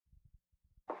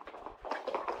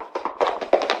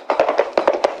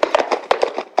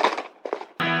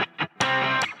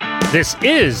This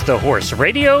is the Horse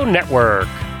Radio Network.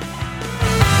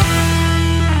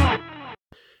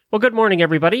 Well, good morning,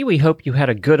 everybody. We hope you had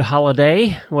a good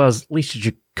holiday. Well, at least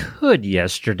you could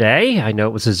yesterday. I know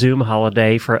it was a Zoom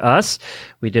holiday for us.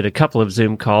 We did a couple of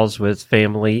Zoom calls with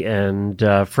family and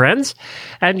friends.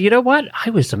 And you know what? I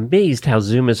was amazed how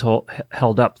Zoom is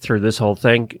held up through this whole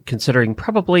thing, considering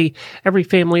probably every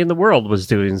family in the world was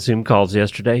doing Zoom calls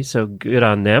yesterday. So good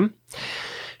on them.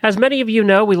 As many of you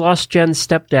know, we lost Jen's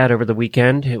stepdad over the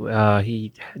weekend.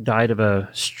 He died of a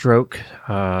stroke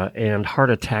and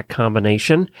heart attack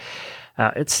combination.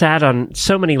 It's sad on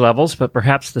so many levels, but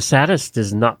perhaps the saddest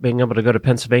is not being able to go to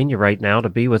Pennsylvania right now to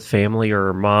be with family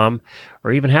or mom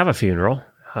or even have a funeral.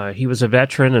 He was a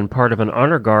veteran and part of an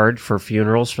honor guard for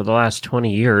funerals for the last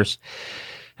 20 years.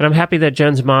 And I'm happy that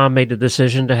Jen's mom made the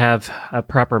decision to have a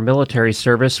proper military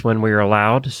service when we are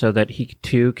allowed so that he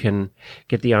too can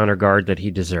get the honor guard that he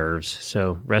deserves.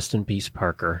 So rest in peace,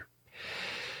 Parker.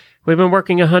 We've been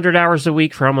working 100 hours a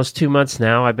week for almost 2 months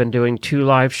now. I've been doing 2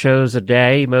 live shows a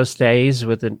day, most days,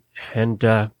 and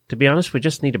to be honest, we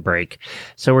just need a break.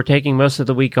 So we're taking most of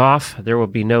the week off. There will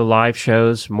be no live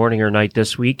shows, morning or night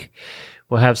this week.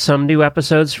 We'll have some new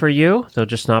episodes for you. They'll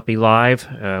just not be live.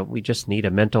 We just need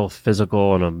a mental,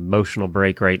 physical, and emotional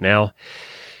break right now.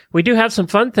 We do have some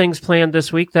fun things planned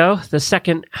this week, though. The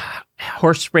second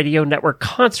Horse Radio Network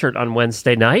concert on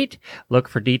Wednesday night. Look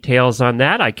for details on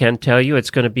that. I can tell you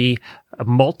it's going to be a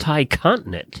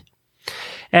multi-continent.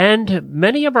 And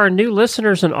many of our new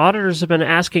listeners and auditors have been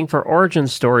asking for origin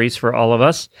stories for all of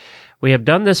us. We have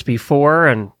done this before,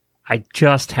 and I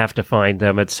just have to find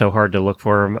them. It's so hard to look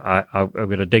for them. I'm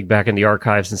going to dig back in the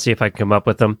archives and see if I can come up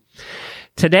with them.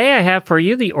 Today I have for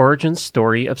you the origin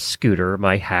story of Scooter,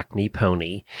 my Hackney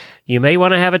pony. You may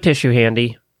want to have a tissue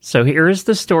handy. So here is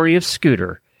the story of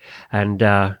Scooter. And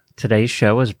today's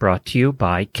show is brought to you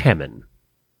by Kemin.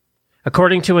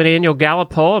 According to an annual Gallup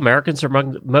poll, Americans are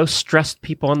among the most stressed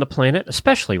people on the planet,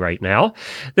 especially right now.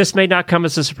 This may not come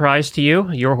as a surprise to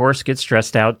you. Your horse gets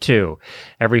stressed out too.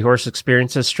 Every horse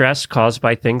experiences stress caused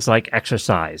by things like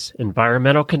exercise,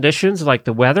 environmental conditions like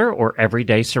the weather, or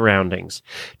everyday surroundings.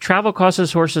 Travel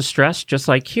causes horses stress just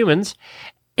like humans,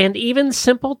 and even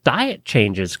simple diet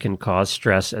changes can cause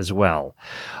stress as well.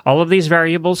 All of these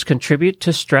variables contribute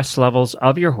to stress levels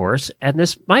of your horse, and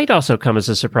this might also come as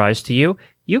a surprise to you.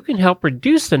 You can help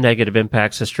reduce the negative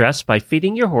impacts of stress by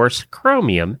feeding your horse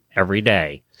chromium every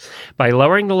day. By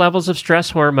lowering the levels of stress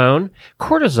hormone,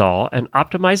 cortisol, and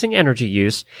optimizing energy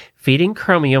use, feeding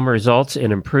chromium results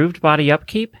in improved body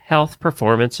upkeep, health,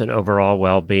 performance, and overall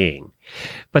well-being.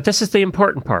 But this is the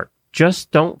important part.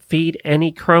 Just don't feed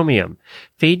any chromium.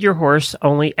 Feed your horse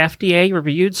only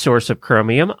FDA-reviewed source of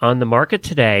chromium on the market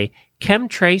today,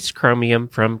 ChemTrace Chromium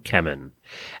from Kemin.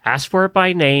 Ask for it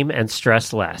by name and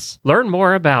stress less. Learn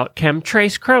more about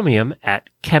ChemTrace Chromium at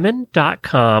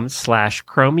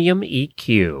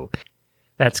Kemin.com/chromiumeq.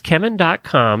 That's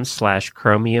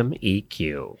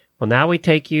Kemin.com/chromiumeq. Well, now we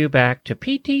take you back to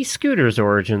P.T. Scooter's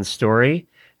origin story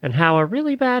and how a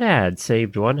really bad ad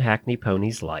saved one Hackney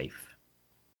pony's life.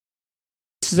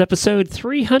 This is episode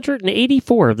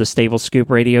 384 of the Stable Scoop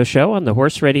Radio Show on the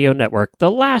Horse Radio Network, the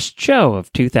last show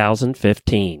of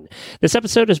 2015. This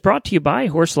episode is brought to you by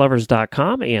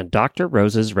HorseLovers.com and Dr.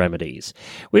 Rose's Remedies.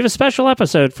 We have a special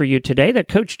episode for you today that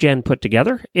Coach Jen put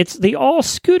together. It's the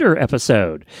all-Scooter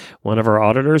episode. One of our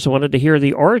auditors wanted to hear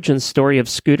the origin story of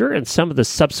Scooter and some of the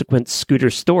subsequent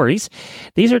Scooter stories.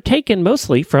 These are taken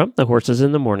mostly from the Horses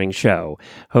in the Morning show.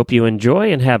 Hope you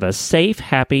enjoy and have a safe,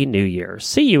 happy New Year.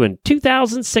 See you in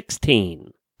 2016.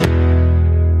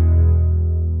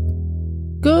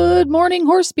 Good morning,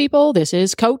 horse people. This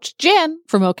is Coach Jen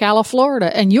from Ocala,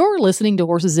 Florida, and you're listening to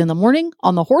Horses in the Morning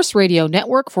on the Horse Radio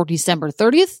Network for December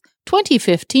 30th,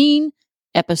 2015,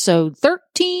 episode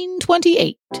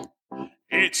 1328.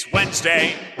 It's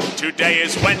Wednesday. Today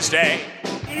is Wednesday.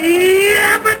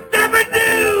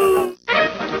 Yabba-dabba-doo!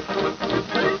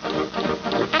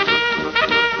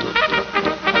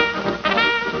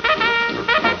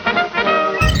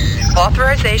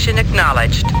 Authorization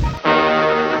acknowledged.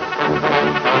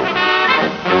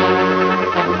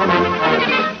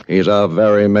 He's a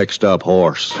very mixed up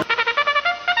horse.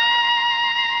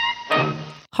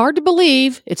 Hard to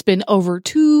believe it's been over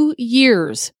 2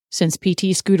 years since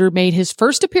P.T. Scooter made his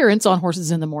first appearance on Horses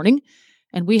in the Morning,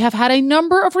 and we have had a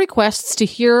number of requests to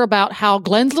hear about how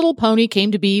Glenn's little pony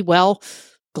came to be, well,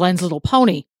 Glenn's little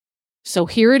pony. So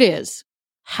here it is.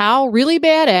 How really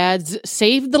bad ads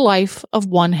saved the life of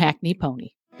one Hackney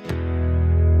pony.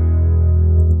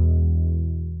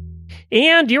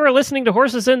 And you are listening to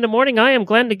Horses in the Morning. I am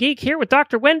Glenn the Geek here with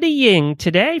Dr. Wendy Ying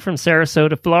today from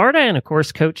Sarasota, Florida. And of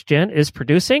course, Coach Jen is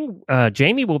producing.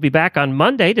 Jamie will be back on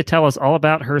Monday to tell us all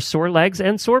about her sore legs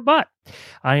and sore butt.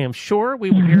 I am sure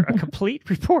we will hear a complete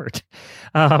report.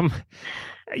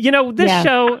 This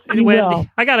show, Wendy,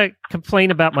 I got to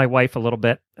complain about my wife a little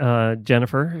bit,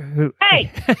 Jennifer.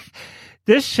 Hey!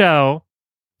 This show,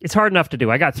 it's hard enough to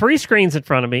do. I got 3 screens in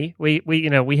front of me.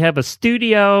 We have a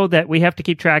studio that we have to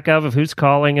keep track of who's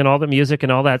calling and all the music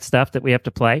and all that stuff that we have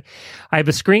to play. I have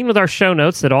a screen with our show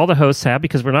notes that all the hosts have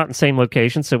because we're not in the same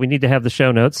location, so we need to have the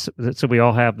show notes so we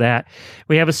all have that.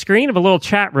 We have a screen of a little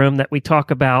chat room that we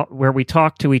talk about where we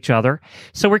talk to each other.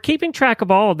 So we're keeping track of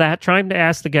all of that, trying to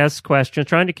ask the guests questions,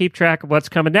 trying to keep track of what's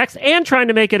coming next, and trying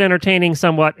to make it entertaining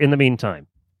somewhat in the meantime.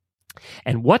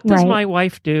 And what does my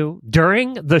wife do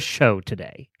during the show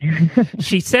today?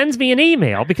 She sends me an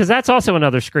email, because that's also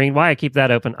another screen. Why I keep that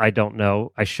open, I don't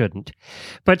know. I shouldn't.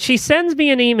 But she sends me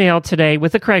an email today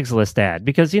with a Craigslist ad,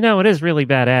 because, it is really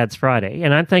bad ads Friday.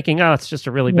 And I'm thinking, it's just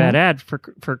a really bad ad for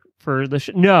the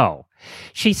show. No.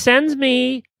 She sends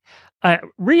me a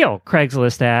real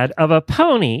Craigslist ad of a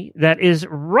pony that is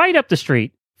right up the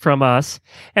street from us.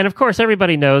 And of course,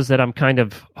 everybody knows that I'm kind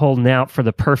of holding out for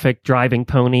the perfect driving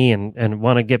pony and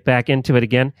want to get back into it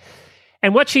again.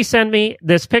 And what she sent me,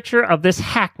 this picture of this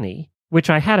Hackney,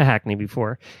 which I had a Hackney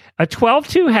before, a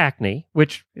 12-2 Hackney,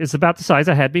 which is about the size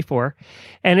I had before.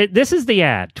 And this is the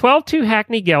ad. 12-2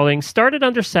 Hackney gelding, started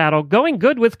under saddle, going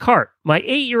good with cart. My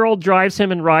 8-year-old drives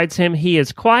him and rides him. He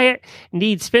is quiet,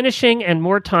 needs finishing and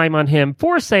more time on him.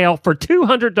 For sale for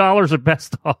 $200 or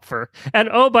best offer. And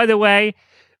oh, by the way,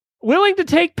 willing to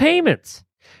take payments.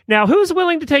 Now, who's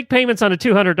willing to take payments on a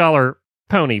 $200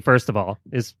 pony, first of all,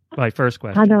 is my first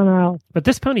question. I don't know. But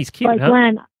this pony's cute, huh?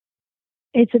 Glenn,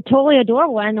 it's a totally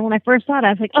adorable. And when I first saw it,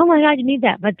 I was like, oh my God, you need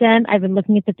that. But then I've been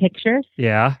looking at the pictures.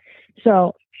 Yeah.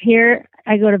 So here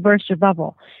I go to burst your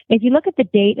bubble. If you look at the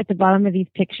date at the bottom of these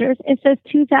pictures, it says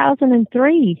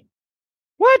 2003.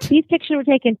 What? These pictures were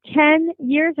taken 10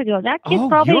 years ago. That kid's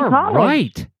probably in college.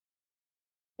 Right.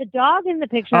 The dog in the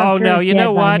picture. Oh, no, you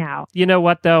know what? You know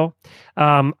what, though?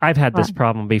 I've had this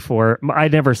problem before. I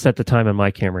never set the time on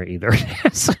my camera either.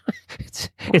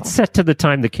 It's set to the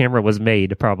time the camera was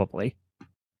made, probably.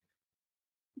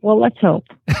 Well, let's hope.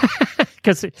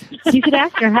 Because you should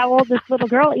ask her how old this little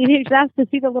girl. You should ask to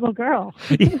see the little girl.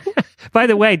 By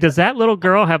the way, does that little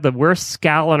girl have the worst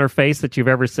scowl on her face that you've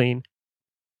ever seen?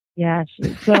 Yeah.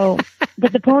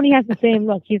 But the pony has the same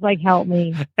look. He's like, help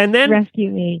me. And then rescue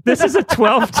me. This is a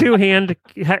 12-2 hand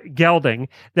gelding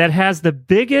that has the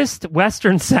biggest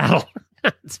Western saddle.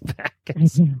 It's back.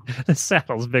 The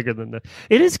saddle's bigger than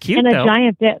it is cute, and though. A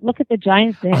giant bit. Look at the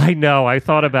giant bit. I know. I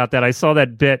thought about that. I saw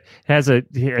that bit has a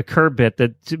curb bit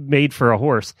that's made for a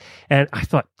horse. And I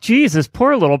thought, Jesus,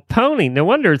 poor little pony. No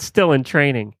wonder it's still in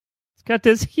training. It's got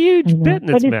this huge bit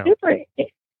in its mouth.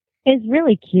 It's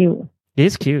really cute. He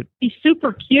is cute. He's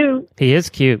super cute. He is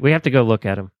cute. We have to go look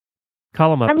at him.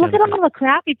 Call him up. And look at all the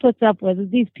crap he puts up with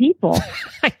these people.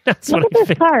 Look at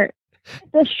this cart.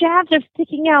 The shafts are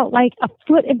sticking out like a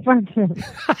foot in front of him.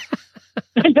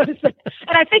 I noticed that.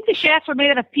 And I think the shafts are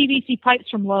made out of PVC pipes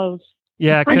from Lowe's.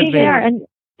 Yeah, it could be. They are. And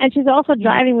she's also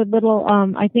driving with little,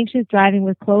 I think she's driving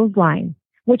with clothesline,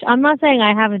 which I'm not saying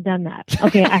I haven't done that.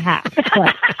 Okay, I have.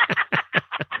 But.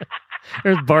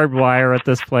 There's barbed wire at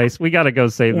this place. We got to go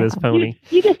save this pony.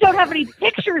 You just don't have any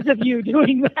pictures of you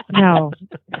doing that. No.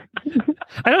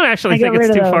 I don't actually think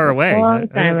it's too far away. A long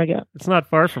time ago. It's not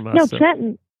far from us. No,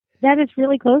 Trenton, that is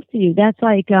really close to you. That's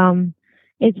like,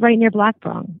 it's right near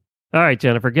Blackprong. All right,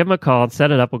 Jennifer, give him a call and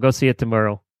set it up. We'll go see it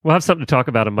tomorrow. We'll have something to talk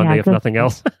about on Monday, if nothing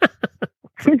else.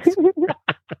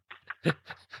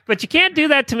 But you can't do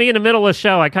that to me in the middle of the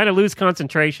show. I kind of lose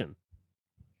concentration.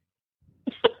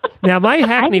 Now, my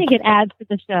Hackney, I think it adds to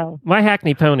the show. My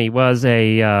Hackney pony was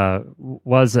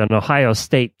an Ohio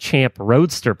State champ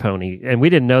roadster pony, and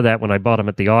we didn't know that when I bought him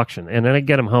at the auction. And then I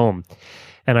get him home,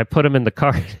 and I put him in the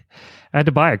cart. I had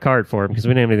to buy a cart for him because we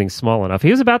didn't have anything small enough. He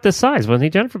was about this size, wasn't he,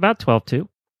 Jennifer? About 12'2".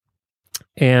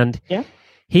 And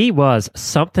he was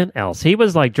something else. He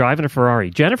was like driving a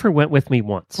Ferrari. Jennifer went with me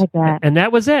once, and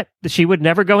that was it. She would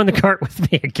never go in the cart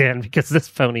with me again because this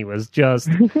pony was just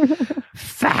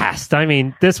fast. I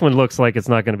mean, this one looks like it's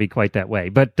not going to be quite that way,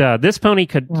 but this pony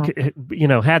could,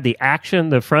 had the action,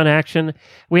 the front action.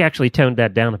 We actually toned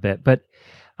that down a bit, but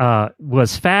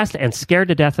was fast and scared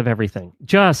to death of everything.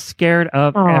 Just scared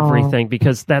of everything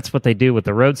because that's what they do with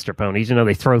the roadster ponies.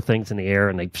 They throw things in the air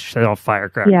and they set off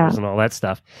firecrackers and all that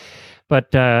stuff.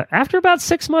 But after about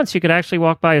 6 months, you could actually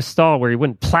walk by a stall where he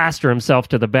wouldn't plaster himself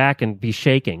to the back and be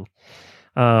shaking.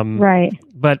 Right.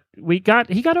 But he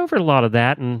got over a lot of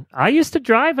that, and I used to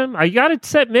drive him. I got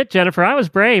to admit, Jennifer, I was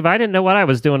brave. I didn't know what I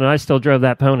was doing, and I still drove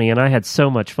that pony, and I had so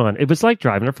much fun. It was like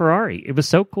driving a Ferrari. It was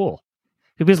so cool.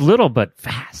 It was little but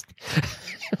fast.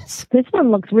 This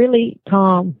one looks really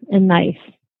calm and nice.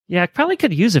 Yeah, I probably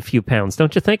could use a few pounds,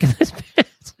 don't you think?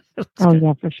 Oh,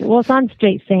 yeah, for sure. Well, it's on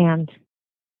straight sand.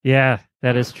 Yeah,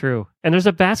 that is true. And there's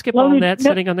a basketball net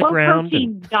sitting on the ground.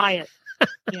 Protein diet.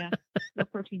 Yeah, no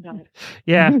protein diet.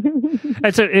 Yeah.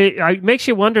 And so it makes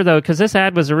you wonder, though, because this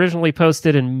ad was originally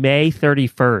posted in May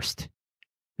 31st.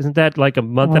 Isn't that like a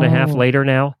month and a half later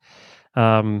now?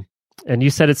 And you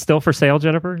said it's still for sale,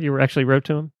 Jennifer? You actually wrote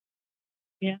to him?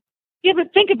 Yeah. Yeah,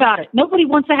 but think about it. Nobody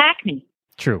wants a Hackney.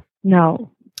 True.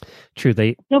 No. True.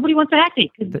 Nobody wants a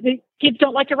Hackney because the kids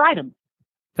don't like to ride them.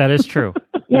 That is true.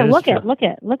 Yeah, look at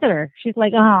her. She's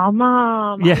like, oh,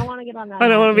 Mom, yeah. I don't want to get on that. I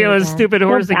don't want to be on a stupid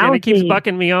horse again. It keeps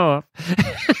bucking me off.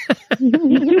 He's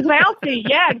too bouncy.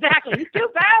 Yeah, exactly. He's too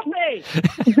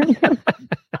bouncy.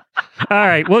 All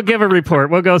right, we'll give a report.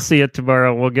 We'll go see it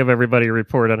tomorrow. We'll give everybody a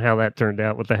report on how that turned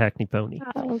out with the Hackney pony.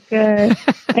 Oh, good.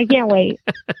 I can't wait.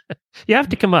 You have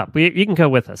to come up. You can go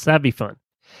with us. That'd be fun.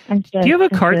 Do you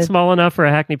have a cart small enough for a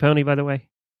Hackney pony, by the way?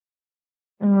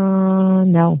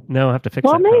 No. No, I have to fix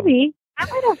well, that. Well, maybe.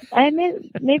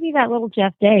 Maybe that little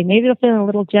Jeff Day. Maybe it'll fit in a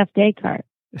little Jeff Day cart.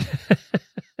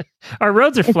 Our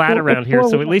roads are flat around here,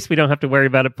 so at least we don't have to worry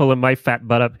about it pulling my fat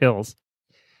butt up hills.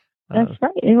 That's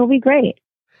right. It will be great.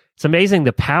 It's amazing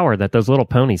the power that those little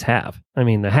ponies have. I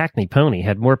mean, the Hackney pony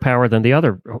had more power than the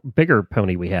other bigger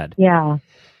pony we had. Yeah.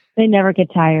 They never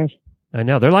get tired. I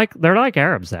know. They're like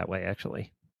Arabs that way,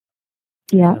 actually.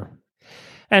 Yeah.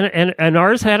 And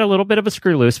ours had a little bit of a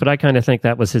screw loose, but I kind of think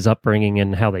that was his upbringing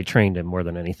and how they trained him more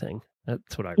than anything.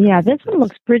 That's what I really this one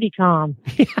looks pretty calm.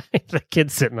 The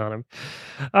kid's sitting on him.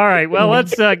 All right, well,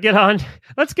 let's get on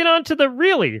to the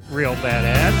really real bad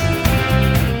ads.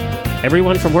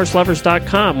 Everyone from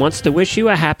horselovers.com wants to wish you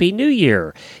a happy new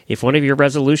year. If one of your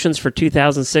resolutions for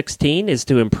 2016 is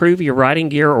to improve your riding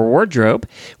gear or wardrobe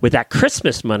with that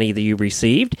Christmas money that you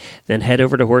received, then head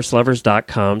over to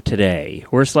horselovers.com today.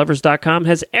 Horselovers.com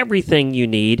has everything you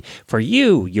need for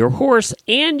you, your horse,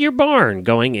 and your barn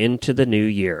going into the new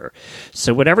year.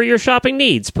 So whatever your shopping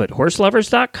needs, put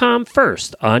horselovers.com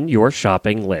first on your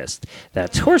shopping list.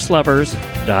 That's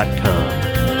horselovers.com.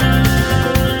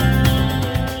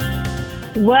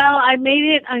 Well, I made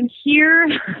it. I'm here.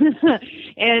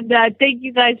 And thank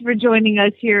you guys for joining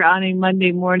us here on a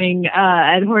Monday morning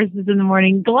at Horses in the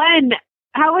Morning. Glenn,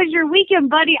 how was your weekend,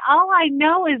 buddy? All I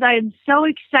know is I am so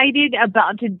excited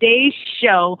about today's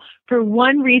show for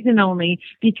one reason only,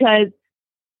 because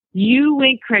you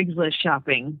went Craigslist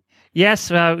shopping.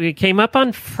 Yes, we came up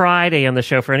on Friday on the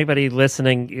show. For anybody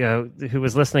listening, who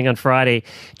was listening on Friday,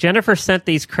 Jennifer sent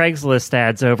these Craigslist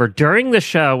ads over during the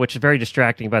show, which is very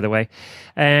distracting, by the way.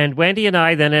 And Wendy and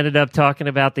I then ended up talking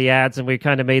about the ads, and we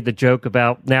kind of made the joke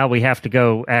about now we have to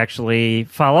go actually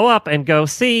follow up and go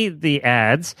see the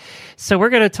ads. So we're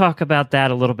going to talk about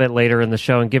that a little bit later in the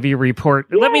show and give you a report.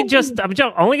 Yay. I'm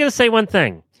only going to say one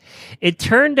thing. It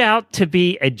turned out to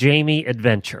be a Jamie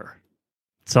adventure.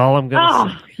 That's all I'm going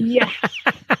to say. Yes.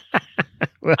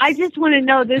 Well, I just want to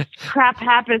know this crap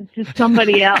happens to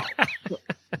somebody else.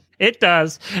 It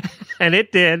does. And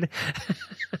it did.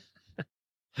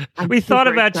 We thought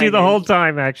about excited. You the whole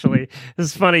time, actually.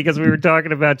 It's funny because we were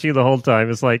talking about you the whole time.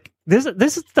 It's like,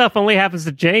 this stuff only happens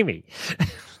to Jamie.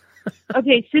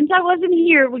 Okay, since I wasn't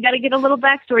here, we got to get a little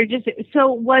backstory.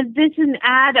 So was this an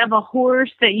ad of a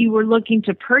horse that you were looking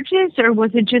to purchase, or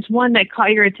was it just one that caught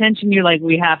your attention? You're like,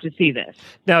 we have to see this.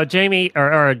 No, Jamie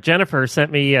or Jennifer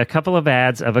sent me a couple of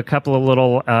ads of a couple of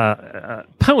little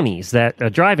ponies,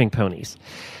 driving ponies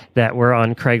that were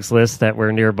on Craigslist that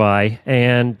were nearby.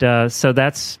 And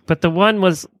but the one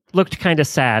looked kind of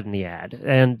sad in the ad.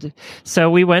 And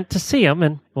so we went to see them,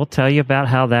 and we'll tell you about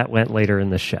how that went later in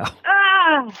the show.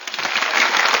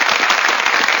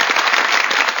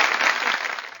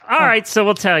 All right, so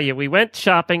we'll tell you. We went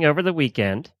shopping over the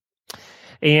weekend,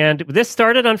 and this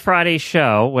started on Friday's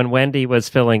show when Wendy was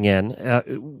filling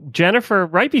in. Jennifer,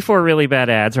 right before Really Bad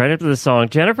Ads, right after the song,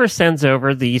 Jennifer sends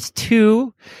over these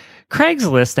two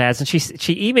Craigslist ads, and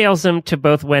she emails them to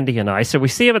both Wendy and I. So we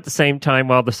see them at the same time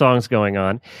while the song's going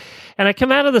on. And I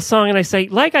come out of the song and I say,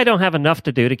 like I don't have enough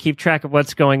to do to keep track of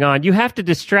what's going on, you have to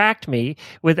distract me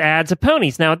with ads of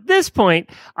ponies. Now, at this point,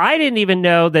 I didn't even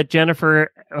know that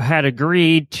Jennifer had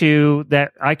agreed to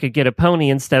that I could get a pony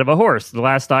instead of a horse. The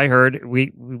last I heard,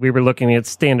 we were looking at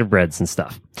standardbreds and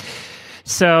stuff.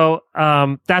 So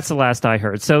that's the last I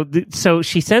heard. So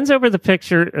she sends over the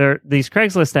picture, these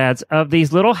Craigslist ads of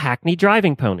these little Hackney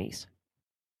driving ponies.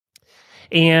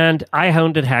 And I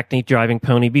honed at Hackney driving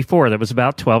pony before. That was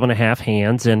about 12 and a half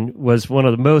hands and was one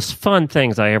of the most fun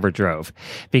things I ever drove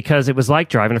because it was like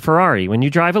driving a Ferrari. When you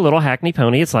drive a little Hackney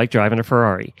pony, it's like driving a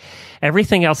Ferrari.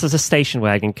 Everything else is a station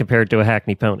wagon compared to a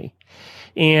Hackney pony.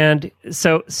 And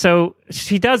so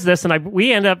she does this, and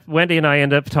Wendy and I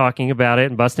end up talking about it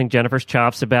and busting Jennifer's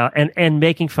chops about and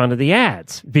making fun of the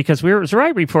ads because it was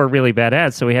right before really bad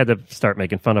ads, so we had to start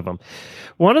making fun of them.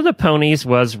 One of the ponies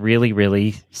was really,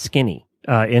 really skinny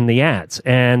in the ads,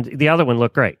 and the other one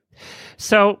looked great.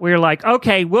 So we were like,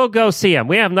 okay, we'll go see him.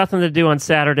 We have nothing to do on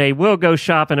Saturday. We'll go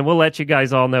shopping, and we'll let you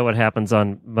guys all know what happens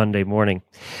on Monday morning.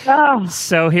 Oh.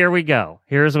 So here we go.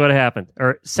 Here's what happened.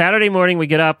 Saturday morning, we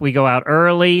get up. We go out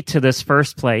early to this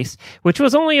first place, which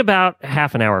was only about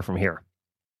half an hour from here.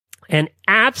 An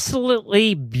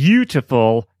absolutely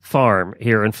beautiful farm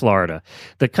here in Florida.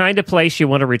 The kind of place you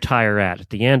want to retire at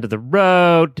the end of the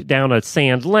road, down a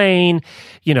sand lane,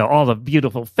 all the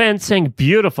beautiful fencing,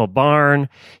 beautiful barn,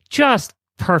 just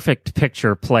perfect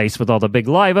picture place with all the big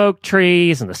live oak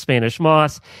trees and the Spanish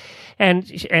moss. And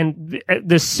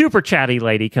this super chatty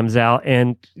lady comes out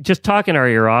and just talking our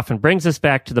ear off and brings us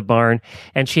back to the barn.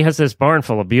 And she has this barn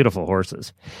full of beautiful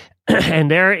horses. And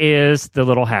there is the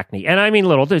little Hackney. And I mean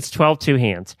little, it's 12 two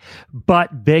hands,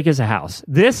 but big as a house.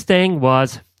 This thing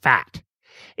was fat.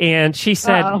 And she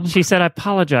said, I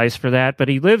apologize for that, but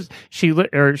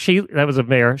that was a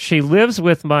mare. She lives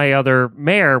with my other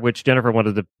mare, which Jennifer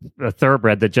wanted a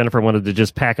thoroughbred that Jennifer wanted to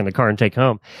just pack in the car and take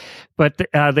home. But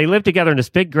they live together in this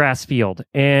big grass field,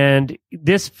 and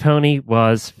this pony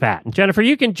was fat. And Jennifer,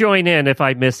 you can join in if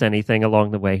I miss anything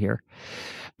along the way here.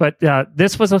 But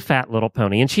this was a fat little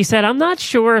pony. And she said, I'm not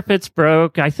sure if it's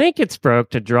broke. I think it's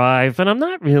broke to drive, and I'm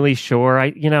not really sure.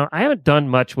 I haven't done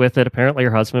much with it. Apparently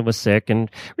her husband was sick, and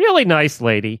really nice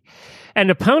lady. And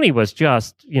the pony was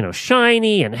just,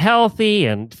 shiny and healthy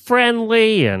and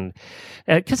friendly. And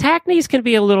because Hackneys can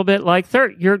be a little bit like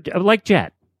like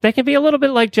Jet. They can be a little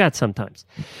bit like Jet sometimes.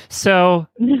 So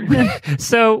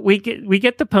we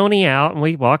get the pony out and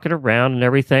we walk it around and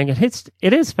everything. And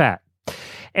it is fat.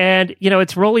 And,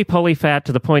 it's roly-poly fat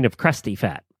to the point of crusty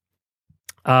fat.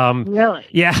 Really?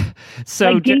 Yeah.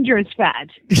 So like dangerous fat.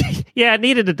 Yeah, it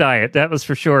needed a diet, that was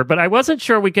for sure. But I wasn't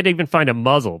sure we could even find a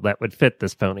muzzle that would fit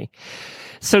this pony.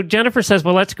 So Jennifer says,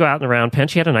 well, let's go out in the round pen.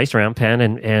 She had a nice round pen,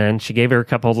 and she gave her a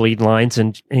couple of lead lines,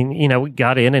 and we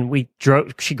got in, and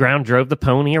she drove the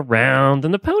pony around,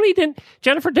 and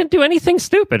Jennifer didn't do anything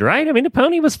stupid, right? I mean, the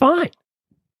pony was fine.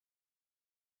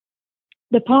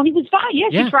 The pony was fine.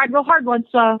 Yeah, she tried real hard once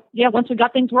we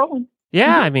got things rolling.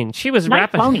 Yeah, I mean, she was nice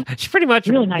wrapping. Pony. She pretty much,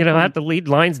 really nice had the lead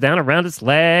lines down around its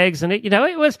legs, and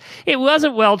it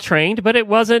wasn't well trained, but it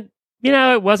wasn't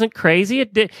crazy.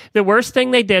 It did the worst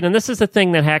thing they did, and this is the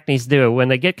thing that Hackneys do when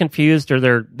they get confused or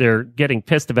they're getting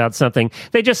pissed about something.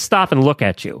 They just stop and look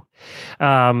at you.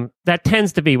 That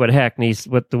tends to be what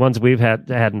the ones we've had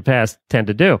in the past tend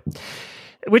to do.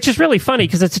 Which is really funny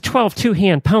because it's a 12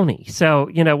 two-hand pony. So,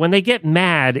 when they get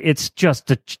mad, it's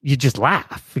just you just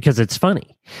laugh because it's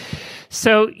funny.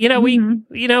 So,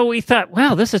 we thought,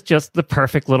 wow, this is just the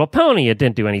perfect little pony. It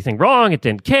didn't do anything wrong. It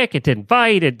didn't kick. It didn't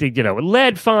bite. It did, it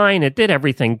led fine. It did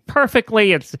everything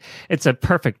perfectly. It's a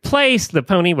perfect place. The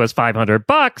pony was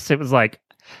 $500. It was like,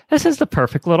 this is the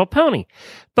perfect little pony.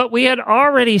 But we had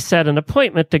already set an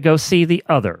appointment to go see the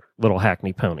other little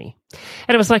Hackney pony.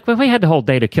 And it was like, well, we had the whole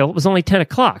day to kill. It was only 10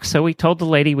 o'clock. So we told the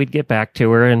lady we'd get back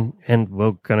to her and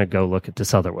we're going to go look at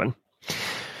this other one.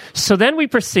 So then we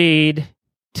proceed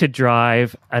to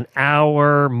drive an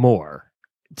hour more.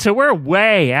 So we're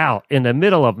way out in the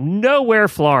middle of nowhere,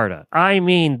 Florida. I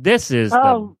mean, this is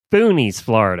the boonies,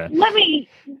 Florida. Let me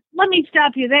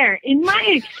stop you there. In my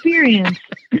experience,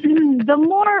 the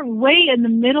more way in the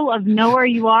middle of nowhere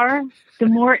you are, the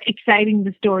more exciting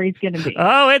the story's going to be.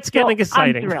 Oh, it's getting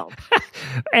exciting. I'm thrilled.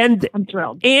 I'm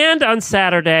thrilled. And on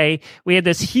Saturday, we had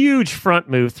this huge front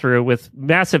move through with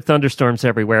massive thunderstorms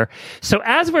everywhere. So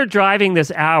as we're driving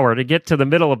this hour to get to the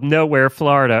middle of nowhere,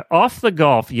 Florida, off the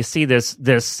Gulf, you see this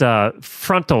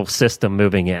frontal system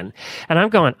moving in. And I'm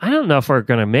going, I don't know if we're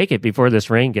going to make it before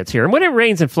this rain gets here. And when it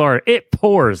rains in Florida, it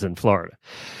pours in Florida.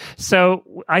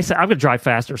 So I said, I'm going to drive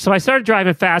faster. So I started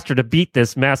driving faster to beat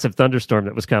this massive thunderstorm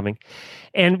that was coming.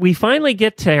 And we finally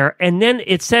get there. And then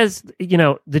it says,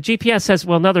 the GPS says,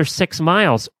 well, another 6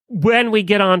 miles when we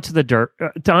get onto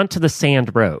the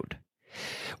sand road.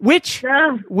 Which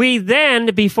we then,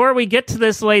 before we get to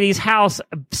this lady's house,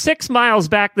 6 miles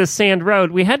back this sand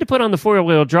road, we had to put on the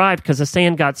 4-wheel drive because the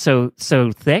sand got so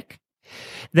thick.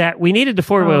 that we needed the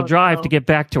four-wheel drive to get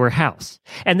back to her house.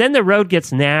 And then the road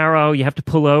gets narrow. You have to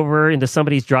pull over into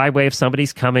somebody's driveway if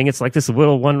somebody's coming. It's like this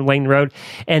little one-lane road.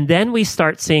 And then we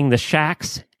start seeing the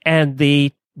shacks and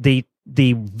the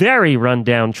very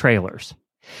run-down trailers.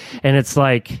 And it's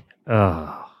like,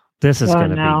 oh, this is going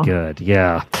to be good.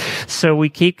 Yeah. So we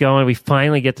keep going. We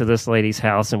finally get to this lady's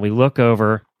house, and we look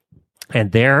over,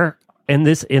 and there in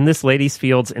this lady's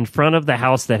fields in front of the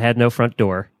house that had no front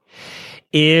door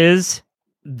is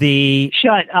the...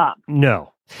 Shut up.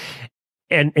 No.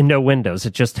 And no windows.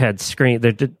 It just had screen.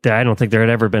 I don't think there had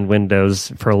ever been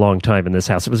windows for a long time in this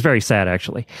house. It was very sad,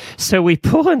 actually. So we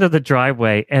pull into the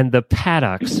driveway, and the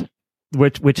paddocks,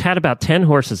 which had about 10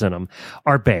 horses in them,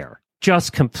 are bare.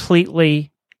 Just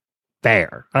completely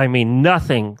bare. I mean,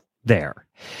 nothing there.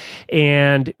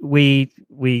 And the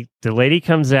lady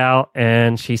comes out,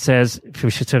 and she says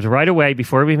right away,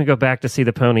 before we even go back to see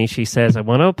the pony, she says, I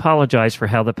want to apologize for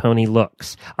how the pony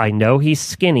looks. I know he's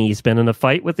skinny. He's been in a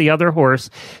fight with the other horse,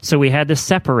 so we had to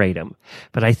separate him.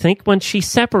 But I think when she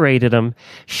separated him,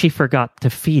 she forgot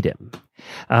to feed him.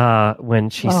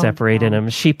 When she separated him,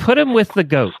 she put him with the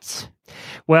goats.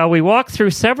 Well, we walked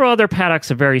through several other paddocks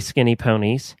of very skinny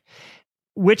ponies,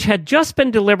 which had just been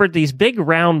delivered these big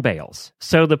round bales.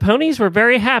 So the ponies were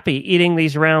very happy eating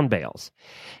these round bales.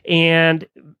 And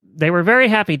they were very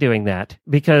happy doing that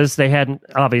because they hadn't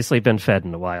obviously been fed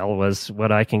in a while, was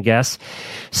what I can guess.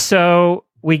 So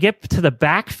we get to the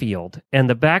backfield, and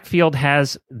the backfield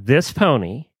has this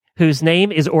pony whose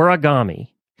name is Origami,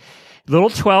 little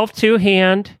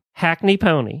 12-2-hand Hackney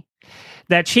pony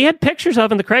that she had pictures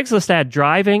of in the Craigslist ad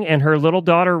driving and her little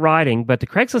daughter riding, but the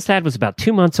Craigslist ad was about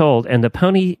 2 months old, and the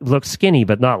pony looked skinny,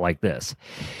 but not like this.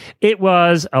 It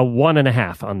was a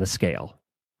 1.5 on the scale.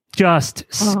 Just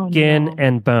skin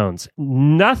and bones.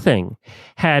 Nothing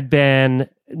had been,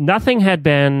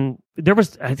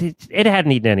 it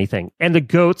hadn't eaten anything. And the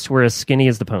goats were as skinny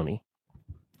as the pony.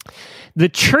 The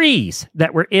trees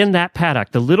that were in that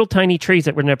paddock, the little tiny trees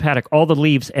that were in that paddock, all the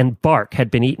leaves and bark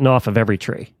had been eaten off of every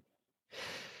tree.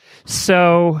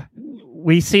 So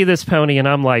we see this pony, and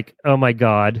I'm like, oh my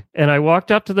God. And I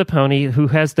walked up to the pony, who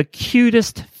has the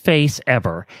cutest face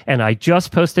ever. And I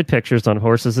just posted pictures on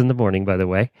Horses in the Morning, by the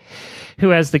way, who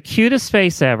has the cutest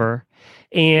face ever,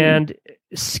 and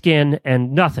skin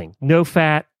and nothing, no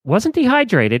fat, wasn't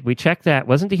dehydrated. We checked that,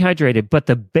 wasn't dehydrated, but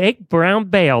the big brown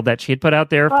bale that she had put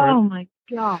out there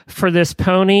for this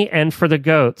pony and for the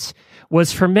goats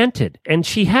was fermented. And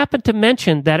she happened to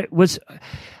mention that it was...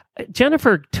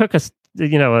 Jennifer took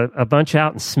a bunch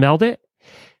out and smelled it.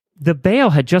 The bale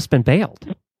had just been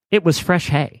baled. It was fresh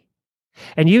hay.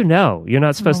 And you're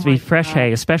not supposed to be fresh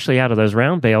hay, especially out of those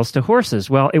round bales, to horses.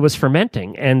 Well, it was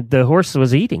fermenting, and the horse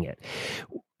was eating it.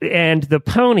 And the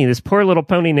pony, this poor little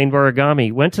pony named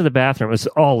Origami, went to the bathroom. It was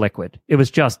all liquid. It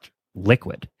was just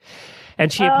liquid.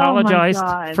 And she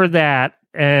apologized for that.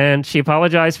 And she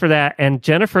apologized for that. And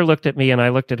Jennifer looked at me, and I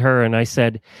looked at her, and I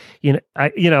said,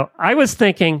 I was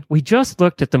thinking, we just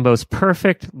looked at the most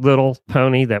perfect little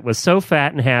pony that was so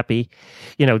fat and happy,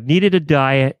 needed a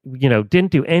diet,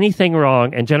 didn't do anything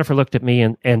wrong. And Jennifer looked at me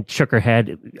and shook her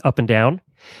head up and down.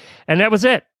 And that was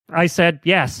it. I said,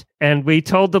 yes. And we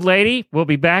told the lady, we'll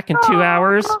be back in 2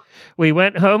 hours. We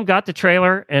went home, got the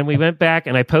trailer, and we went back,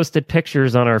 and I posted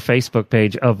pictures on our Facebook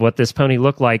page of what this pony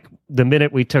looked like the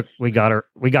minute we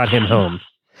got him home.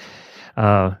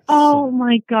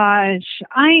 My gosh.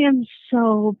 I am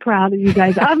so proud of you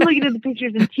guys. I'm looking at the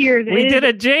pictures in tears. We did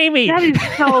it, Jamie. That is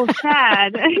so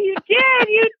sad. You did.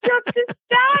 You took the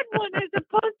sad one as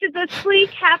opposed to the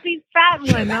sleek, happy, fat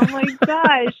one. Oh my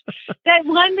gosh. That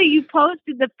one that you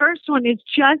posted, the first one, is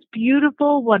just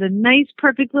beautiful. What a nice,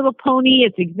 perfect little pony.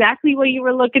 It's exactly what you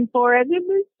were looking for. And then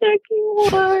the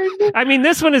second one. I mean,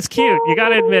 this one is cute. You got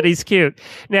to admit he's cute.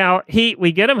 Now,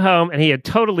 we get him home, and he had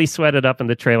totally sweated up in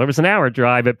the trailer. It was an hour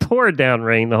drive. It poured down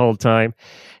rain the whole time.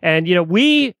 And,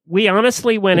 we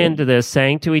honestly went into this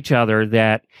saying to each other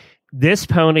that this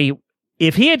pony,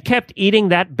 if he had kept eating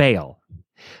that bale,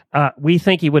 we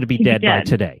think he would be dead by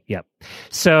today. Yep.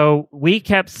 So we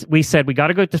said, we got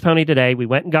to go get this pony today. We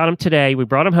went and got him today. We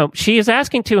brought him home. She is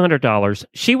asking $200.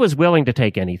 She was willing to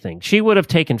take anything. She would have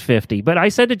taken $50. But I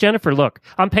said to Jennifer, look,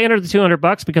 I'm paying her the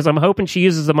 $200 because I'm hoping she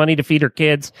uses the money to feed her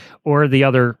kids or the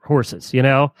other horses,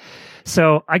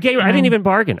 So I didn't even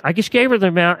bargain. I just gave her the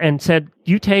amount and said,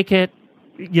 you take it,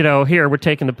 here, we're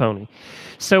taking the pony.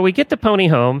 So we get the pony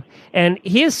home, and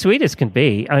he is sweet as can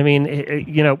be. I mean,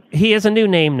 he has a new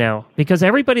name now because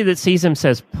everybody that sees him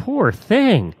says, poor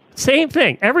thing. Same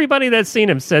thing. Everybody that's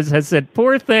seen him has said,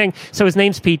 poor thing. So his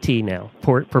name's PT now,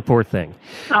 for poor thing.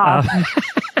 Awesome.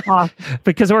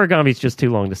 Because Origami's just too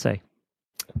long to say.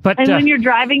 But And when you're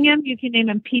driving him, you can name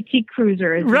him PT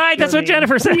Cruiser. Right, that's what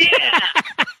Jennifer said. Yeah.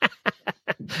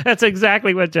 That's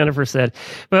exactly what Jennifer said.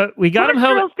 But we got him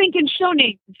home. Girls thinking show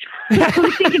names.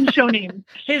 Who's thinking show names?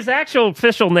 His actual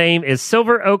official name is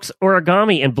Silver Oaks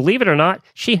Origami, and believe it or not,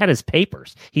 she had his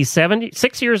papers. He's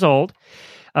 6 years old,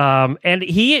 and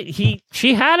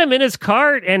she had him in his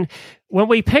cart. And when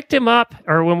we picked him up,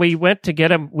 or when we went to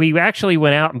get him, we actually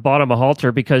went out and bought him a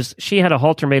halter because she had a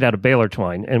halter made out of baler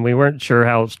twine, and we weren't sure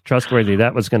how trustworthy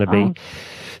that was going to be.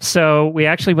 So we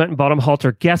actually went and bought him a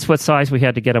halter. Guess what size we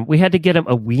had to get him? We had to get him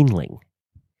a weanling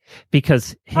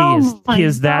because he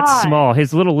is that small.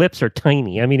 His little lips are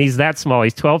tiny. I mean, he's that small.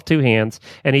 He's 12 hands,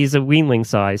 and he's a weanling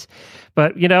size.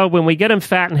 But, when we get him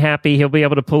fat and happy, he'll be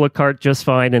able to pull a cart just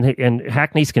fine, and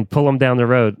Hackneys can pull him down the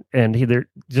road, and they're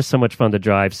just so much fun to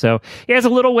drive. So he has a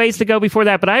little ways to go before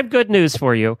that, but I have good news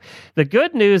for you. The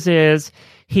good news is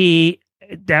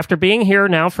after being here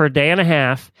now for a day and a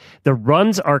half, the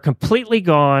runs are completely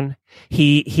gone.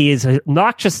 His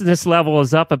obnoxiousness level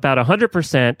is up about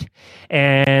 100%,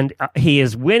 and he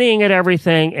is winning at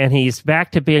everything, and he's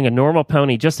back to being a normal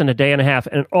pony just in a day and a half.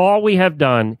 And all we have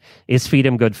done is feed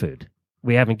him good food.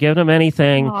 We haven't given him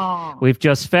anything. Aww. We've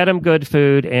just fed him good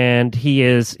food, and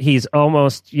he's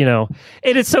almost,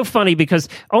 it is so funny because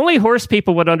only horse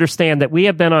people would understand that we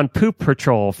have been on poop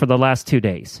patrol for the last 2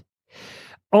 days.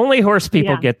 Only horse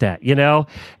people get that,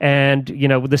 And,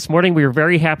 this morning we were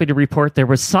very happy to report there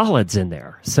were solids in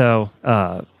there. So,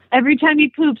 every time he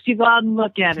poops, you go out and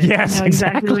look at it. Yes, you know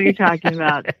exactly what you're talking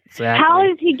about. Exactly. How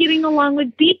is he getting along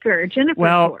with Beaker, Jennifer's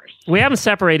horse? We haven't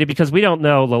separated because we don't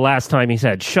know the last time he's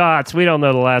had shots. We don't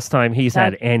know the last time he's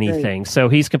had anything. Great. So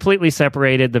he's completely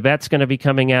separated. The vet's going to be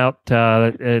coming out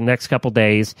in the next couple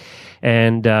days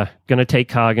and going to take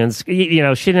Coggins. She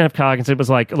didn't have Coggins. It was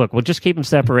like, look, we'll just keep him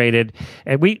separated.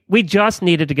 And we just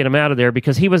needed to get him out of there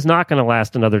because he was not going to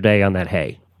last another day on that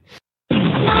hay.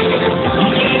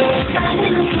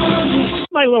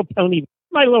 My little pony.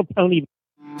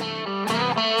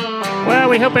 Well,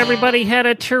 we hope everybody had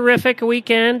a terrific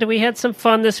weekend. We had some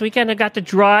fun this weekend. I got to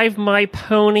drive my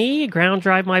pony, ground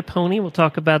drive my pony. We'll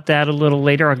talk about that a little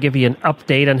later. I'll give you an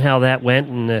update on how that went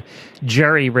and the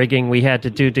jerry rigging we had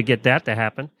to do to get that to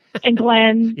happen. And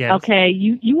Glenn, Yes. Okay,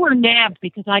 you were nabbed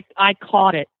because I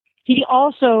caught it. He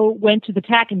also went to the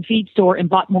tack and feed store and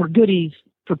bought more goodies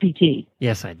for PT.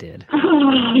 Yes, I did.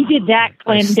 He did that,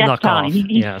 Glenn, snuck that time. off.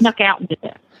 He Yes. snuck out and did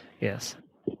that. Yes.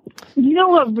 You know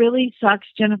what really sucks,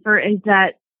 Jennifer, is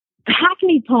that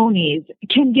Hackney ponies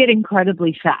can get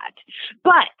incredibly fat.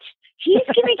 But he's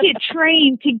going to get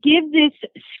trained to give this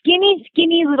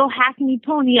skinny little Hackney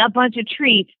pony a bunch of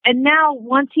treats. And now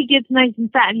once he gets nice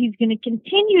and fat, he's going to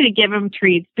continue to give him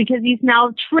treats because he's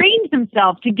now trained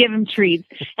himself to give him treats.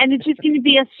 And it's just going to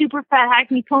be a super fat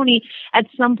Hackney pony at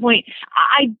some point.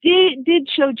 I did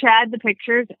show Chad the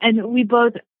pictures, and we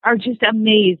both are just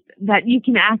amazed that you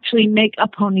can actually make a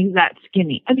pony that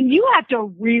skinny. I mean, you have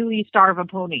to really starve a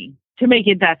pony to make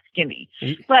it that skinny.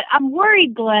 But I'm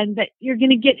worried, Glenn, that you're going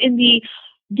to get in the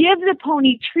give the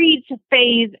pony treats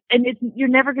phase, and you're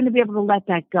never going to be able to let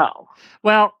that go.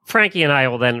 Well, Frankie and I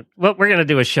will we're going to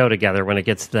do a show together when it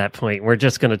gets to that point. We're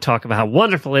just going to talk about how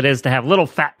wonderful it is to have little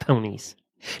fat ponies.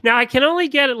 Now, I can only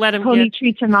let him Pony get...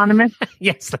 Treats Anonymous?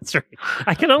 Yes, that's right.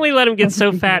 I can only let him get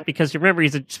so fat because, remember,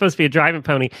 he's supposed to be a driving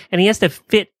pony, and he has to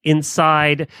fit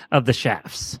inside of the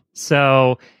shafts.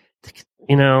 So, they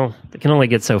can only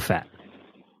get so fat.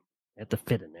 They have to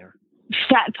fit in there.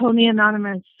 Fat Pony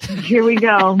Anonymous. Here we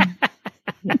go.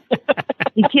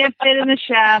 He can't fit in the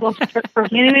shaft.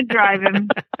 Can't even drive him.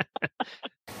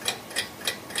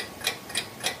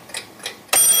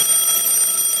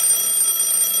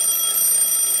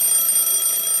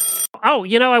 Oh,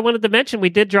 I wanted to mention we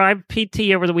did drive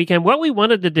PT over the weekend. What we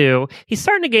wanted to do, he's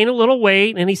starting to gain a little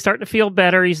weight and he's starting to feel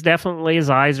better. His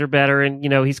eyes are better and,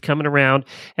 he's coming around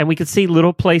and we could see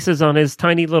little places on his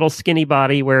tiny little skinny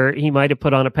body where he might have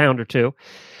put on a pound or two.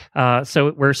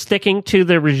 So we're sticking to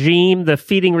the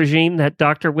feeding regime that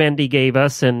Dr. Wendy gave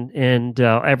us and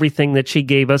everything that she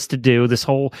gave us to do, this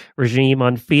whole regime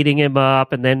on feeding him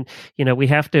up. And then, we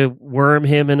have to worm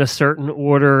him in a certain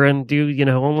order and do,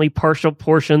 only partial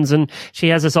portions. And she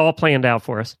has this all planned out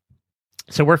for us.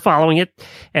 So we're following it,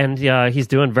 and he's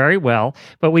doing very well.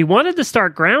 But we wanted to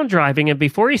start ground driving him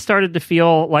before he started to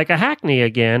feel like a Hackney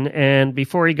again and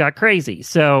before he got crazy.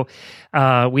 So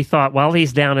we thought, while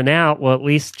he's down and out, we'll at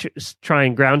least try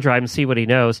and ground drive and see what he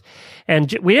knows.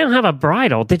 And we didn't have a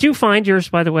bridle. Did you find yours,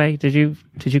 by the way? Did you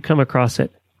come across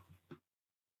it?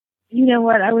 You know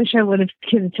what? I wish I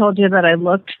could have told you that I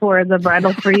looked for the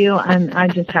bridle for you, and I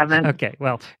just haven't. Okay,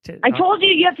 well. I told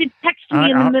you have to text me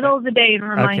in the middle of the day and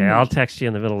remind me. Okay, I'll text you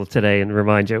in the middle of today and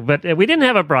remind you. But we didn't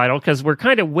have a bridle because we're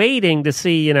kind of waiting to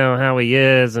see, how he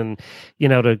is and,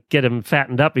 to get him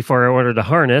fattened up before I ordered a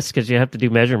harness because you have to do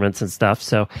measurements and stuff.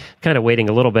 So kind of waiting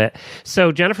a little bit.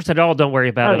 So Jennifer said, don't worry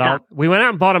about it. Yeah. We went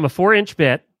out and bought him a 4-inch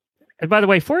bit. And by the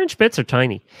way, 4-inch bits are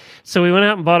tiny. So we went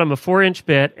out and bought him a 4-inch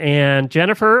bit, and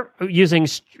Jennifer,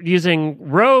 using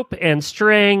rope and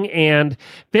string and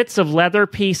bits of leather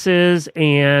pieces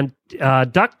and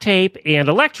duct tape and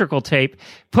electrical tape,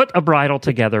 put a bridle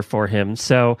together for him.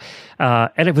 So,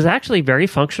 and it was actually very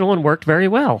functional and worked very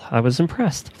well. I was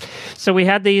impressed. So we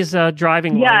had these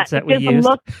driving lines that we used. It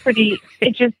looked pretty.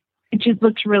 It just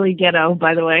looks really ghetto,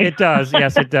 by the way. It does.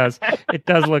 Yes, it does. It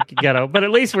does look ghetto, but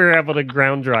at least we were able to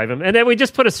ground drive him. And then we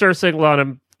just put a surcingle on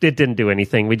him. It didn't do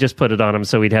anything. We just put it on him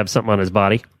so we'd have something on his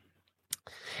body.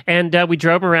 And we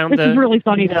drove around. This is really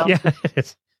funny, though. Yeah.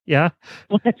 Yeah.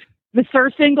 The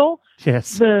surcingle.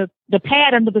 Yes. The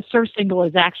pad under the surcingle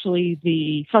is actually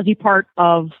the fuzzy part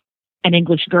of an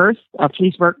English girth, a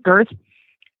fleecework girth.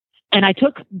 And I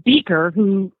took Beaker,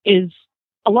 who is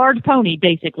a large pony,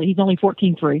 basically. He's only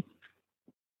 14.3.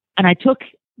 And I took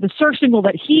the surcingle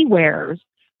that he wears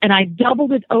and I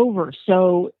doubled it over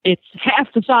so it's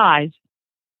half the size,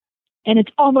 and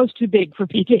it's almost too big for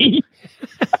PT.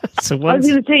 So I was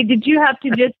going to say, did you have to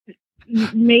just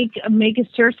make a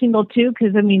surcingle too?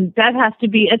 Because that has to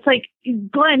be. It's like,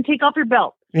 Glenn, take off your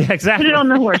belt. Yeah, exactly. Put it on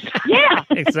the horse. Yeah,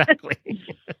 exactly.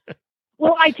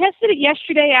 Well, I tested it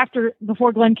yesterday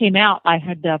before Glenn came out. I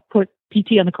had put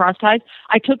PT on the cross ties.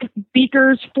 I took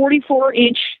Beaker's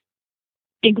 44-inch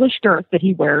English girth that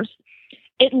he wears.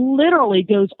 It literally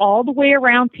goes all the way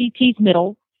around PT's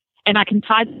middle, and I can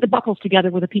tie the buckles together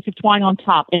with a piece of twine on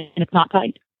top, and it's not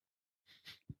tight.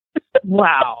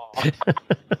 Wow.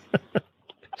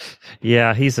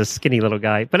 Yeah, he's a skinny little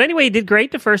guy. But anyway, he did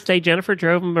great the first day. Jennifer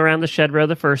drove him around the shed row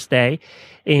the first day,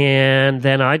 and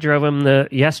then I drove him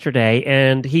yesterday,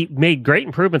 and he made great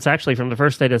improvements actually from the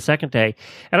first day to the second day.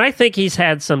 And I think he's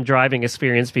had some driving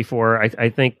experience before. I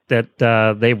think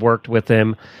that they've worked with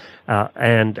him,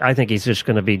 and I think he's just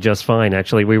going to be just fine.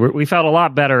 Actually, we felt a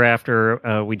lot better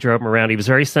after we drove him around. He was